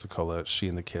moving to Pensacola. She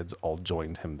and the kids all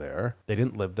joined him there. They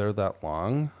didn't live there that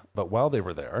long, but while they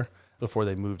were there, before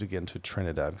they moved again to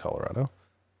Trinidad, Colorado,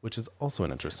 which is also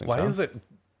an interesting town. Why is it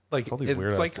like It's all these it's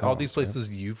weird-ass like all towns, these places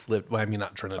you've lived? Well, I mean,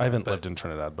 not Trinidad. I haven't but, lived in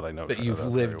Trinidad, but I know But Trinidad you've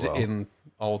very lived well. in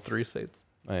all 3 states.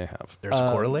 I have. There's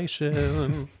a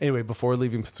correlation. Anyway, before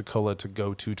leaving Pensacola to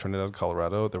go to Trinidad,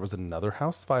 Colorado, there was another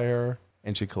house fire,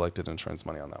 and she collected insurance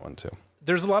money on that one too.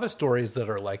 There's a lot of stories that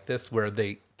are like this where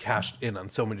they cashed in on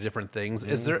so many different things.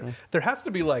 Is there has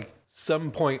to be like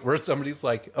some point where somebody's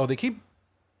like, oh, they keep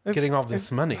getting all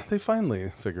this money. They finally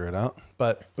figure it out.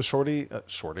 But the shorty.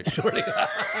 Shawty,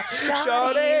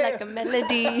 like a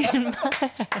melody in my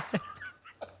head.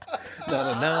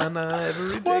 Na na na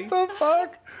every day. What the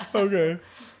fuck? Okay.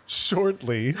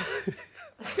 Shortly.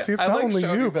 See, it's I not like only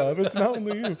shorty you, better. Bob. It's not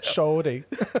only you. Shorty.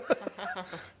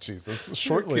 Jesus.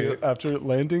 Shortly cute. after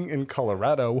landing in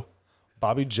Colorado,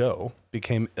 Bobby Joe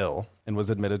became ill and was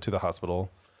admitted to the hospital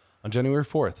on January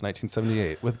 4th,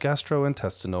 1978, with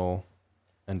gastrointestinal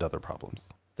and other problems.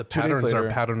 The 2 days patterns are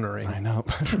later- patterning. I know.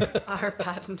 Our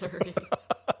patenary.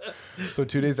 So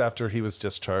 2 days after he was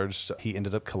discharged, he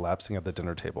ended up collapsing at the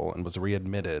dinner table and was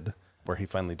readmitted, where he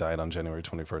finally died on January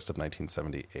 21st of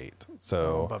 1978.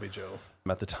 So Bobby Joe.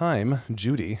 at the time,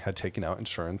 Judy had taken out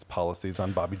insurance policies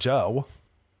on Bobby Joe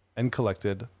and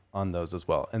collected on those as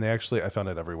well. And I found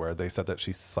it everywhere. They said that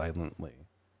she silently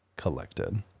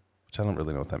collected, which I don't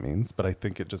really know what that means, but I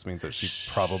think it just means that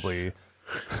she probably,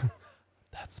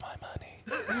 that's my money.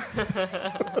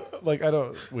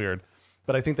 Weird.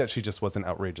 But I think that she just wasn't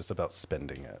outrageous about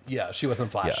spending it. Yeah, she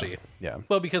wasn't flashy. Yeah.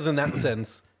 Well, because in that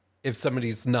sense, if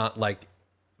somebody's not like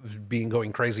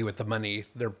going crazy with the money,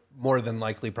 they're more than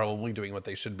likely probably doing what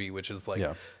they should be, which is like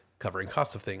covering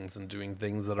costs of things and doing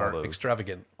things that aren't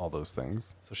extravagant. All those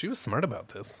things. So she was smart about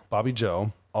this. Bobby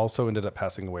Joe also ended up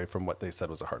passing away from what they said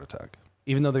was a heart attack.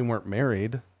 Even though they weren't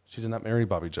married, she did not marry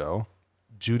Bobby Joe.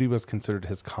 Judy was considered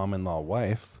his common law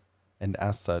wife, and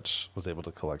as such was able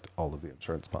to collect all of the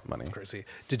insurance money. It's crazy.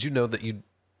 Did you know that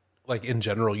in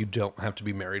general, you don't have to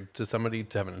be married to somebody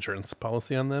to have an insurance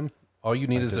policy on them? All you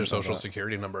need is their social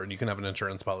security number, and you can have an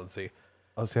insurance policy.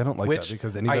 Oh, see, I don't like that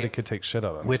because anybody could take shit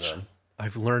out of Which them.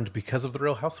 I've learned because of the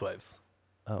Real Housewives.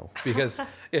 Oh. Because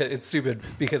it's stupid.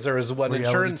 Because there was one Reality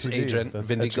insurance TV. agent, That's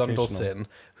Vindy educational. Gundelson,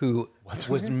 who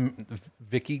was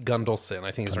Vicky Gundelson,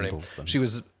 I think is her name. She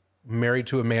was married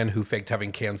to a man who faked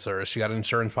having cancer. She got an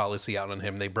insurance policy out on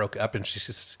him. They broke up, and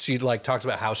she like talks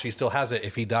about how she still has it.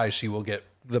 If he dies, she will get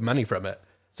the money from it.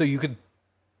 So you could,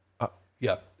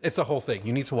 yeah, it's a whole thing.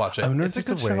 You need to watch it. It's a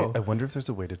good show. I wonder if there's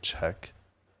a way to check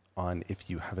on if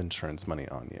you have insurance money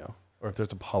on you, or if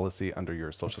there's a policy under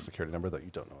your social security number that you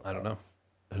don't know about. I don't know.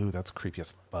 Ooh, that's creepy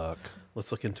as fuck.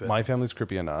 Let's look into it. My family's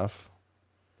creepy enough.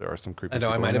 There are some creepy. I know.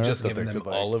 I people might in have there just that given they them could,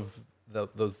 like- all of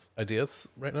those ideas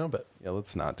right now, but Yeah,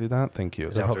 let's not do that. Thank you.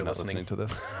 They're doubt probably they're not listening listening.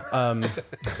 to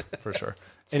this. For sure.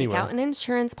 Take out an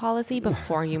insurance policy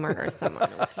before you murder someone.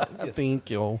 Thank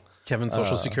you. Kevin's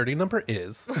social security number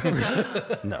is.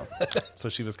 No. So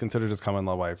she was considered his common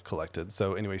law wife, collected.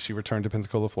 So anyway, she returned to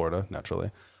Pensacola, Florida,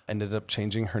 naturally. Ended up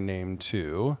changing her name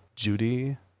to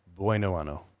Judy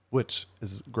Buenoano, which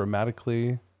is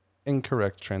grammatically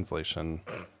incorrect translation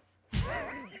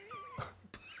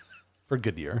for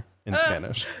Goodyear in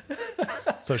Spanish.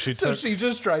 So she took she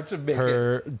just tried to make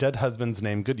her dead husband's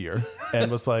name Goodyear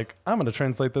and was like, I'm going to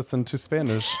translate this into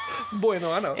Spanish.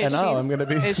 Bueno, I know. And now I'm going to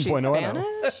be Is she Buenoano.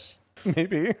 Spanish?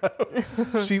 Maybe.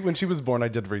 When she was born, I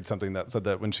did read something that said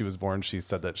that when she was born, she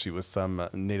said that she was some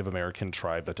Native American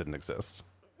tribe that didn't exist.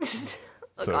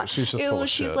 So God. she's just full of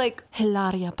she's shit. like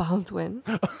Hilaria Baldwin.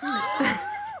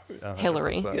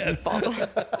 Hillary 100%. Yes. Baldwin.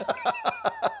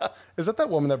 Is that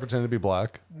woman that pretended to be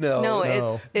black? No,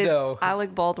 it's no.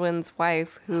 Alec Baldwin's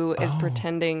wife who is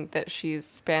pretending that she's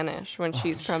Spanish when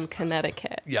she's from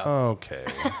Connecticut. Yeah. Okay.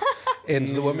 And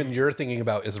the woman you're thinking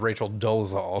about is Rachel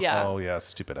Dolezal. Yeah. Oh yeah,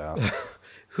 stupid ass.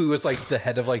 Who was like the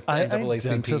head of like the I NAACP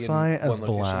identify in as one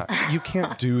location. black. You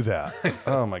can't do that.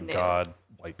 Oh my god,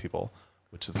 white people,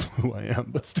 which is who I am,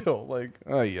 but still, like,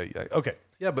 oh yeah. Okay,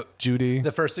 Yeah, but Judy.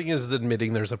 the first thing is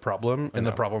admitting there's a problem, and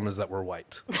the problem is that we're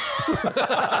white.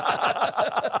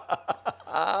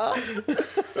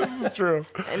 This is true.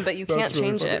 But you can't really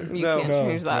change it. funny. You can't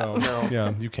change that. No.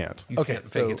 Yeah, you can't. You Okay, can't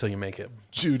so fake it till you make it.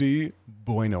 Judy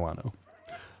Buenoano,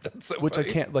 That's so which funny.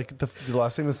 I can't like. The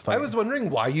last name is funny. I was wondering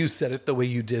why you said it the way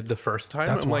you did the first time.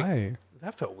 That's I'm like, why.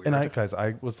 that felt weird. And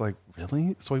I was like,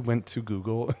 really? So I went to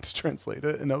Google to translate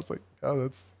it, and I was like, oh,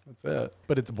 that's it.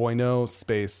 But it's Bueno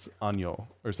space Año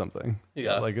or something.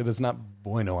 Yeah. Like it is not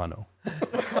Bueno Ano.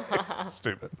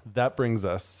 Stupid. That brings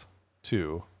us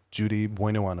to Judy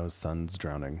Buenoano's son's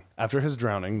drowning. After his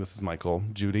drowning, this is Michael,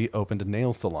 Judy opened a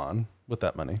nail salon with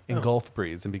that money in Gulf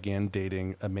Breeze and began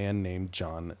dating a man named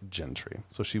John Gentry.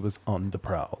 So she was on the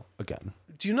prowl again.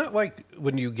 Do you not like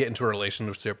when you get into a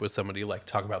relationship with somebody, like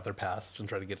talk about their past and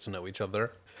try to get to know each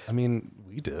other? I mean,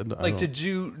 we did. Like, did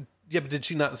you? Yeah, but did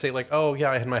she not say like, oh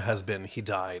yeah, I had my husband, he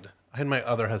died. I had my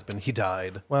other husband, he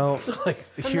died. Well, Like,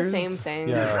 From the same thing.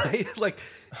 Yeah. right? Like,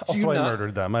 do Also, you I not-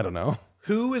 murdered them. I don't know.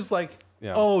 Who is like,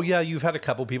 Yeah. oh yeah, you've had a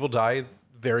couple people die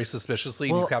very suspiciously.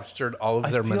 And Well, you captured all of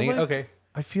I their feel money. like- Okay.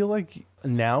 I feel like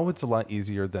now it's a lot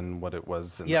easier than what it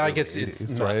was in Yeah, the I early guess it's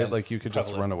 80s, not right? as Like you could just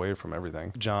prevalent. run away from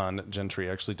everything. John Gentry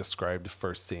actually described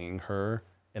first seeing her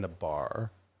in a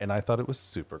bar, and I thought it was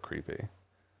super creepy.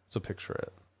 So picture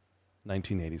it.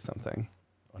 1980 something.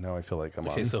 Oh, now I feel like I'm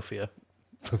Okay, on Sophia,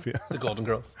 Sophia. the Golden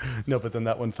Girls. No, but then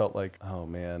that one felt like, oh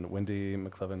man, Wendy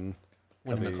McClellan,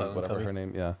 Wendy Covey, McClellan whatever Covey. her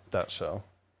name. Yeah, that show.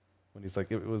 When he's like,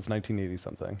 it was 1980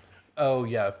 something. Oh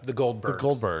yeah, the Goldbergs. The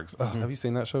Goldbergs. Oh, have you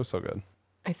seen that show? So good.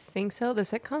 I think so. The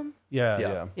sitcom? Yeah, Yeah.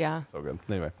 yeah. Yeah. So good.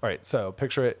 Anyway, all right. So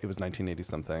picture it. It was 1980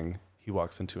 something. He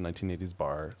walks into a 1980s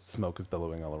bar. Smoke is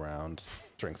billowing all around.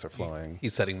 Drinks are flowing.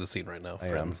 He's setting the scene right now, I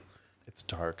am. friends. It's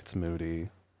dark. It's moody.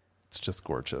 It's just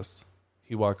gorgeous.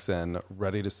 He walks in,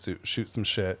 ready to shoot some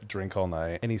shit, drink all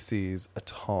night, and he sees a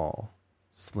tall,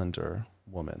 slender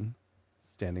woman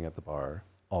standing at the bar,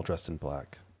 all dressed in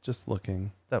black, just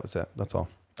looking. That was it. That's all.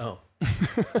 Oh, I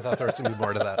thought there was gonna be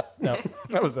more to that. No,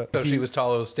 that was it. So she was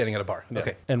tall, standing at a bar. Yeah.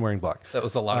 Okay, And wearing black. that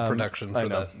was a lot of production I for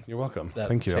know. that. You're welcome. that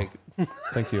Thank you. take.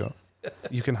 Thank you.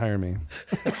 You can hire me.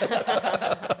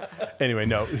 Anyway,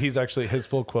 no, he's actually, his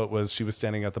full quote was, she was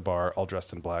standing at the bar all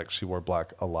dressed in black. She wore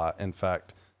black a lot. In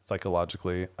fact,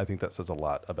 psychologically, I think that says a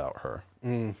lot about her.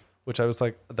 Which I was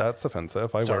like, that's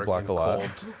offensive. I wear Dark black and a lot.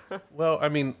 cold. Well, I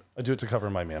mean, I do it to cover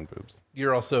my man boobs,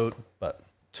 you're also but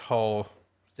tall,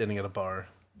 standing at a bar.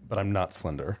 I'm not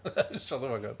slender. Shut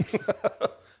the fuck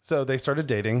up. So they started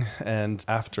dating, and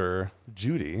after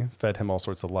Judy fed him all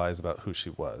sorts of lies about who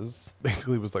she was,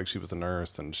 basically was like she was a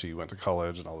nurse and she went to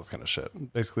college and all this kind of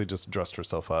shit. Basically just dressed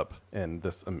herself up in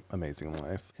this amazing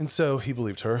life. And so he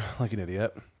believed her like an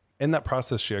idiot. In that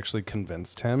process, she actually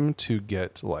convinced him to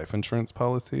get life insurance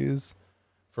policies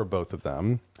for both of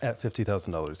them at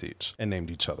 $50,000 each and named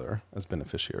each other as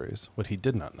beneficiaries. What he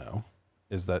did not know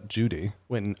is that Judy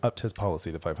went and upped his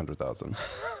policy to $500,000.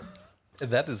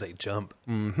 That is a jump.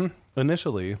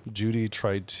 Initially, Judy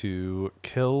tried to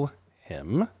kill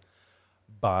him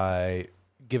by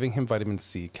giving him vitamin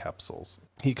C capsules.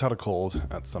 He caught a cold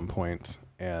at some point,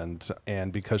 and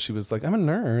because she was like, I'm a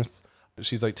nurse,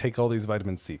 she's like, take all these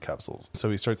vitamin C capsules. So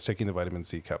he starts taking the vitamin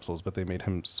C capsules, but they made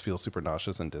him feel super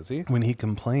nauseous and dizzy. When he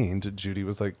complained, Judy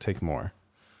was like, take more.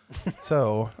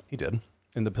 So he did.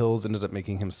 And the pills ended up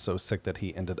making him so sick that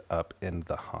he ended up in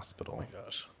the hospital. Oh my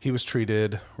gosh. He was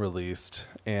treated, released,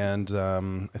 and I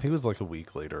think it was like a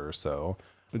week later or so.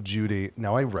 Judy,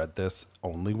 now I read this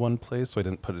only one place, so I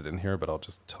didn't put it in here, but I'll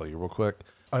just tell you real quick.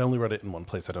 I only read it in one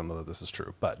place. I don't know that this is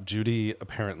true. But Judy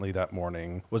apparently that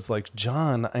morning was like,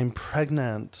 John, I'm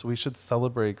pregnant. We should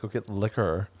celebrate. Go get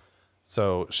liquor.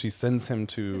 So she sends him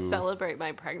to Celebrate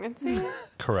my pregnancy?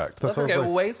 correct. That's Let's what I was get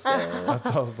like. wasted. That's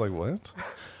what I was like, what?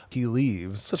 He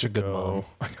leaves. Such a good mom.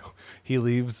 I know. He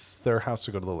leaves their house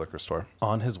to go to the liquor store.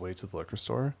 On his way to the liquor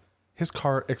store, his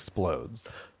car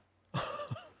explodes,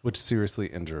 which seriously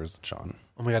injures John.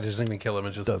 Oh my god, it doesn't even kill him.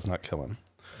 It just Does not kill him.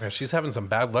 Yeah, she's having some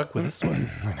bad luck with this one.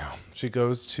 I know. She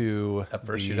goes to At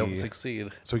first, you don't succeed.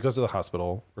 So he goes to the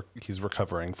hospital. He's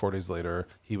recovering. 4 days later,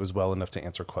 he was well enough to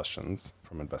answer questions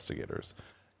from investigators.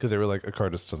 because they were like, a car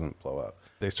just doesn't blow up.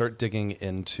 They start digging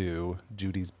into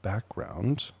Judy's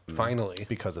background. Finally.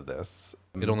 Because of this.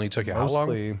 It only took how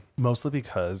long? Mostly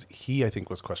because he, I think,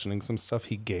 was questioning some stuff.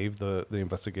 He gave the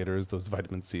investigators those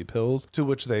vitamin C pills, to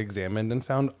which they examined and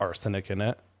found arsenic in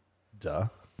it. Duh.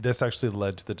 This actually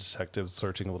led to the detectives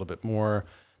searching a little bit more.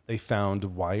 They found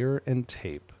wire and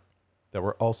tape that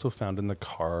were also found in the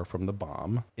car from the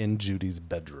bomb in Judy's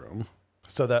bedroom.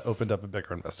 So that opened up a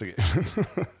bigger investigation,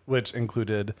 which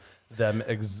included them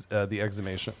the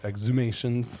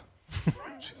exhumations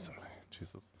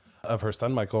Jesus, of her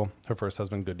son Michael, her first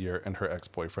husband Goodyear, and her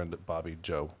ex-boyfriend Bobby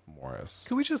Joe Morris.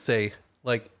 Can we just say,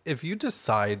 like, if you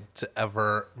decide to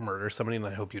ever murder somebody, and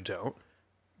I hope you don't,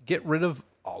 get rid of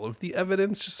all of the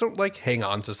evidence. Just don't, like, hang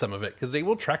on to some of it, because they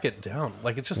will track it down.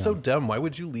 Like, it's just so dumb. Why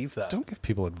would you leave that? Don't give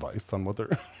people advice on what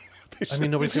they're... I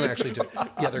mean, nobody's going to actually do it.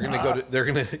 Yeah, they're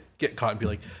going to get caught and be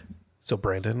like, so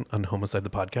Brandon on Homocide the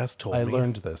Podcast told me. I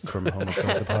learned this from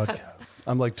Homocide the Podcast.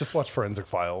 I'm like, just watch Forensic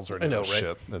Files or any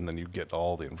shit, and then you get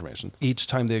all the information. Each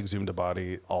time they exhumed a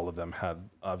body, all of them had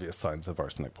obvious signs of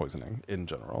arsenic poisoning in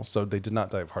general. So they did not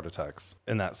die of heart attacks.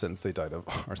 In that sense, they died of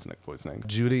arsenic poisoning.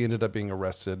 Judy ended up being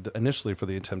arrested initially for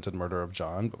the attempted murder of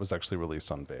John, but was actually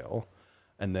released on bail.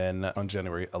 And then on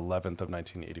January 11th of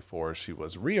 1984, she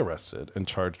was rearrested and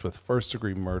charged with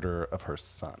first-degree murder of her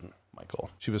son, Michael.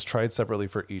 She was tried separately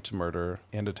for each murder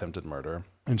and attempted murder,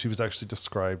 and she was actually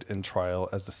described in trial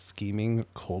as a scheming,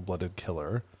 cold-blooded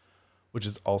killer, which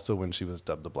is also when she was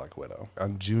dubbed the Black Widow.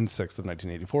 On June 6th of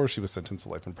 1984, she was sentenced to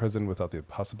life in prison without the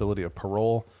possibility of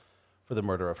parole for the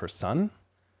murder of her son.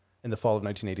 In the fall of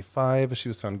 1985, she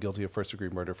was found guilty of first-degree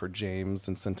murder for James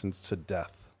and sentenced to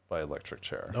death by electric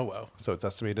chair. Oh, wow. So it's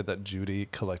estimated that Judy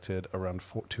collected around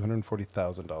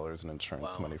 $240,000 in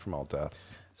insurance money from all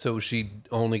deaths. So she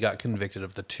only got convicted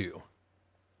of the 2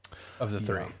 of the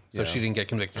 3. So she didn't get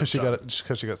convicted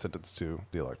because she got sentenced to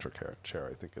the electric chair,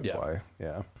 I think is why.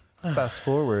 Yeah. Fast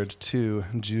forward to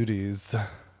Judy's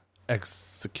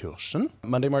execution.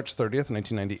 Monday, March 30th,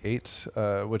 1998,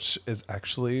 which is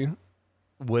actually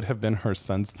would have been her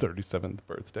son's 37th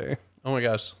birthday. Oh my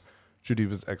gosh. Judy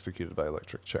was executed by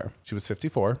electric chair. She was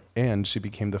 54, and she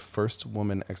became the first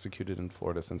woman executed in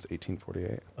Florida since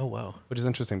 1848. Oh, wow. Which is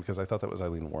interesting because I thought that was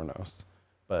Eileen Wuornos.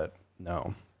 But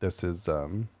no, this is...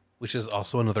 which is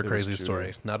also another crazy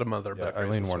story. Not a mother, but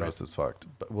Eileen Wuornos is fucked.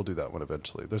 But we'll do that one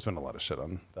eventually. There's been a lot of shit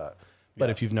on that.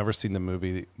 But if you've never seen the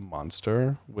movie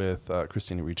Monster with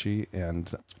Christina Ricci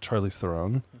and Charlize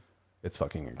Theron, it's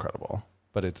fucking incredible.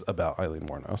 But it's about Eileen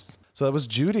Wuornos. So that was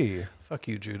Judy. Fuck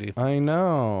you, Judy. I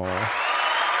know.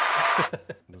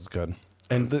 It was good.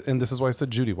 And this is why I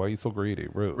said Judy. Why are you so greedy?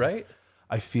 Rude. Right?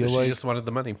 I feel she like... just wanted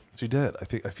the money. She did. I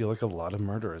feel like a lot of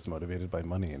murder is motivated by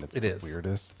money, and it's the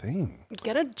weirdest thing.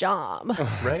 Get a job.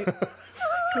 Right?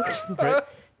 Right?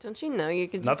 Don't you know you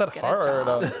could Not just that get hard.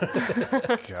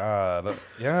 a job? God.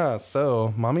 Yeah,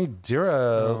 so, Mommy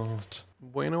Dearest.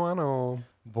 Bueno ano.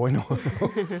 Bueno.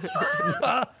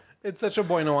 It's such a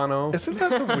bueno ano. Isn't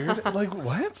that the weird... Like,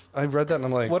 what? I read that and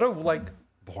I'm like... What a, like...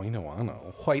 Bueno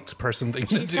ano. White person thing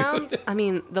to do. Sounds, I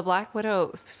mean, the Black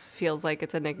Widow feels like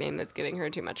it's a nickname that's giving her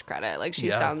too much credit. Like,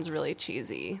 she sounds really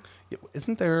cheesy.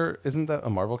 Isn't that a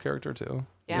Marvel character too?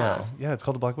 Yeah. Yeah, it's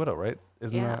called the Black Widow, right?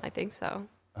 I think so.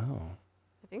 Oh.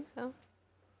 I think so.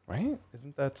 Right?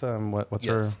 Isn't that what's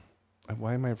her...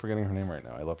 Why am I forgetting her name right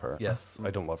now? I love her. Yes.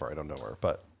 I don't love her. I don't know her.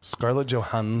 But Scarlett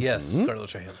Johansson. Yes, Scarlett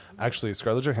Johansson. Actually,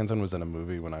 Scarlett Johansson was in a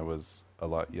movie when I was a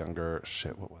lot younger.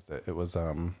 Shit, what was it? It was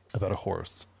about a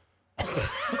horse.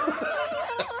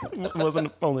 It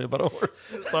wasn't only about a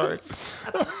horse. Sorry.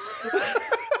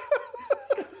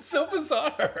 So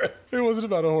bizarre. It wasn't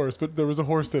about a horse, but there was a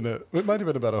horse in it. It might have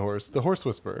been about a horse. The Horse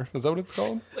Whisperer. Is that what it's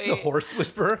called? Wait. The Horse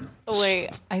Whisperer?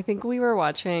 Wait, I think we were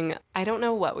watching, I don't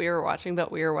know what we were watching, but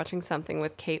we were watching something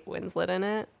with Kate Winslet in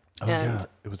it. Oh, and yeah.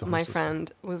 It was a Horse my Whisperer.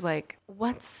 friend was like,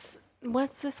 what's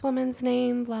this woman's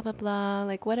name? Blah, blah, blah.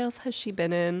 Like, what else has she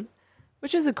been in?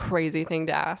 Which is a crazy thing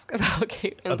to ask about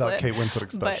Kate Winslet. About Kate Winslet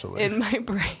especially. But in my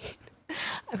brain,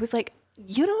 I was like,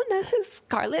 you don't know who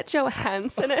Scarlett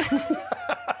Johansson is?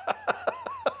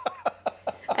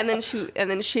 And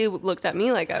then she looked at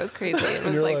me like I was crazy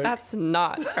and was like, that's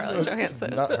not Scarlett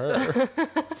Johansson. Not her.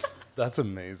 That's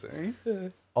amazing.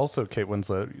 Also, Kate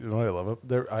Winslet, you know what I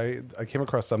love? I came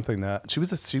across something that she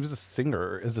was a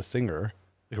singer,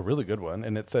 like a really good one.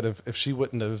 And it said if she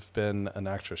wouldn't have been an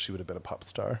actress, she would have been a pop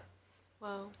star.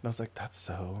 Wow. And I was like,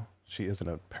 she is in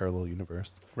a parallel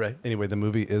universe. Right. Anyway, the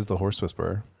movie is The Horse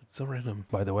Whisperer. It's so random.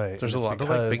 By the way, There's a lot of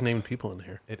like big name people in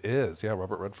here. It is. Yeah,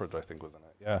 Robert Redford, I think, was in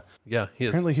it. Yeah. Yeah, he is.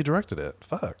 Apparently he directed it.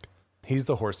 Fuck. He's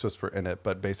the horse whisperer in it,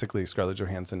 but basically Scarlett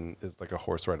Johansson is like a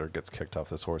horse rider, gets kicked off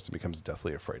this horse and becomes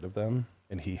deathly afraid of them,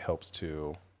 and he helps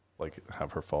to like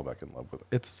have her fall back in love with it.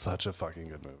 It's such a fucking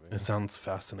good movie. It sounds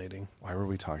fascinating. Why were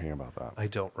we talking about that? I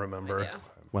don't remember. Yeah.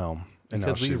 Well, and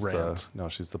Because now we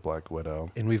rant. she's the Black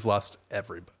Widow. And we've lost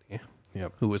everybody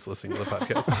Yep. who was listening to the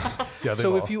podcast. Yeah.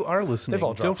 So if you are listening, they've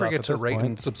all don't dropped off forget at to this rate point.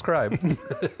 and subscribe.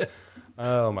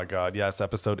 Oh my God. Yes.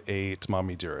 Episode 8,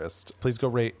 Mommy Dearest. Please go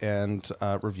rate and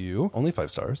review. Only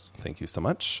 5 stars. Thank you so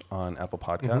much on Apple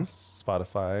Podcasts,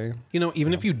 Spotify. You know,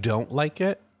 even if you don't like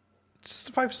it, just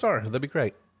a 5-star. That'd be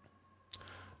great.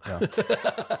 Yeah.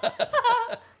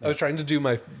 I was trying to do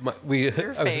my Your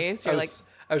face, you're like-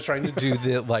 I was trying to do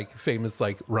the like famous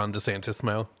like Ron DeSantis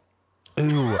smile.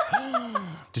 Ooh.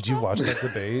 Did you watch that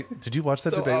debate? Did you watch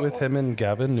that So debate with awful. him and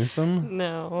Gavin Newsom?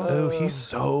 No. Oh, he's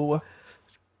so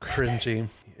Cringy.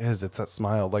 He is. It's that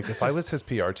smile. Like if I was his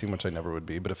PR team, which I never would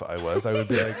be, but if I was, I would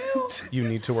be like, you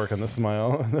need to work on the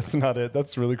smile. That's not it.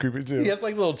 That's really creepy too. He has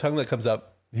like a little tongue that comes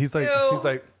up. He's like,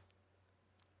 Ew.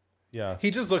 yeah.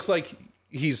 He just looks like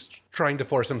he's trying to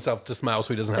force himself to smile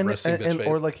so he doesn't have resting bitch face.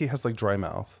 Or like he has like dry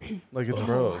mouth. Like it's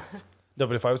gross. No,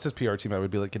 but if I was his PR team, I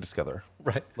would be like, get it together.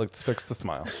 Right. Let's fix the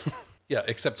smile. Yeah,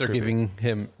 except they're giving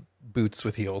him boots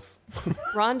with heels.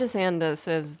 Ron DeSantis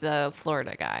is the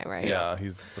Florida guy, right? Yeah,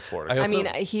 he's the Florida I guy. I also-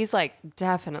 mean, he's like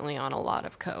definitely on a lot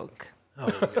of coke. Oh,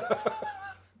 yeah.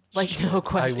 Like no I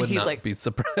question. would He's not like be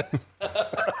surprised.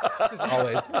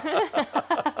 Always.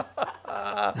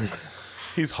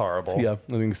 He's horrible. Yeah. I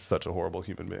think he's such a horrible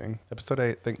human being. Episode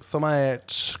 8. Thanks so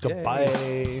much.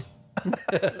 Goodbye.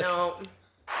 no.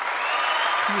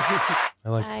 I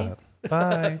liked Bye. that.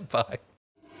 Bye. Bye.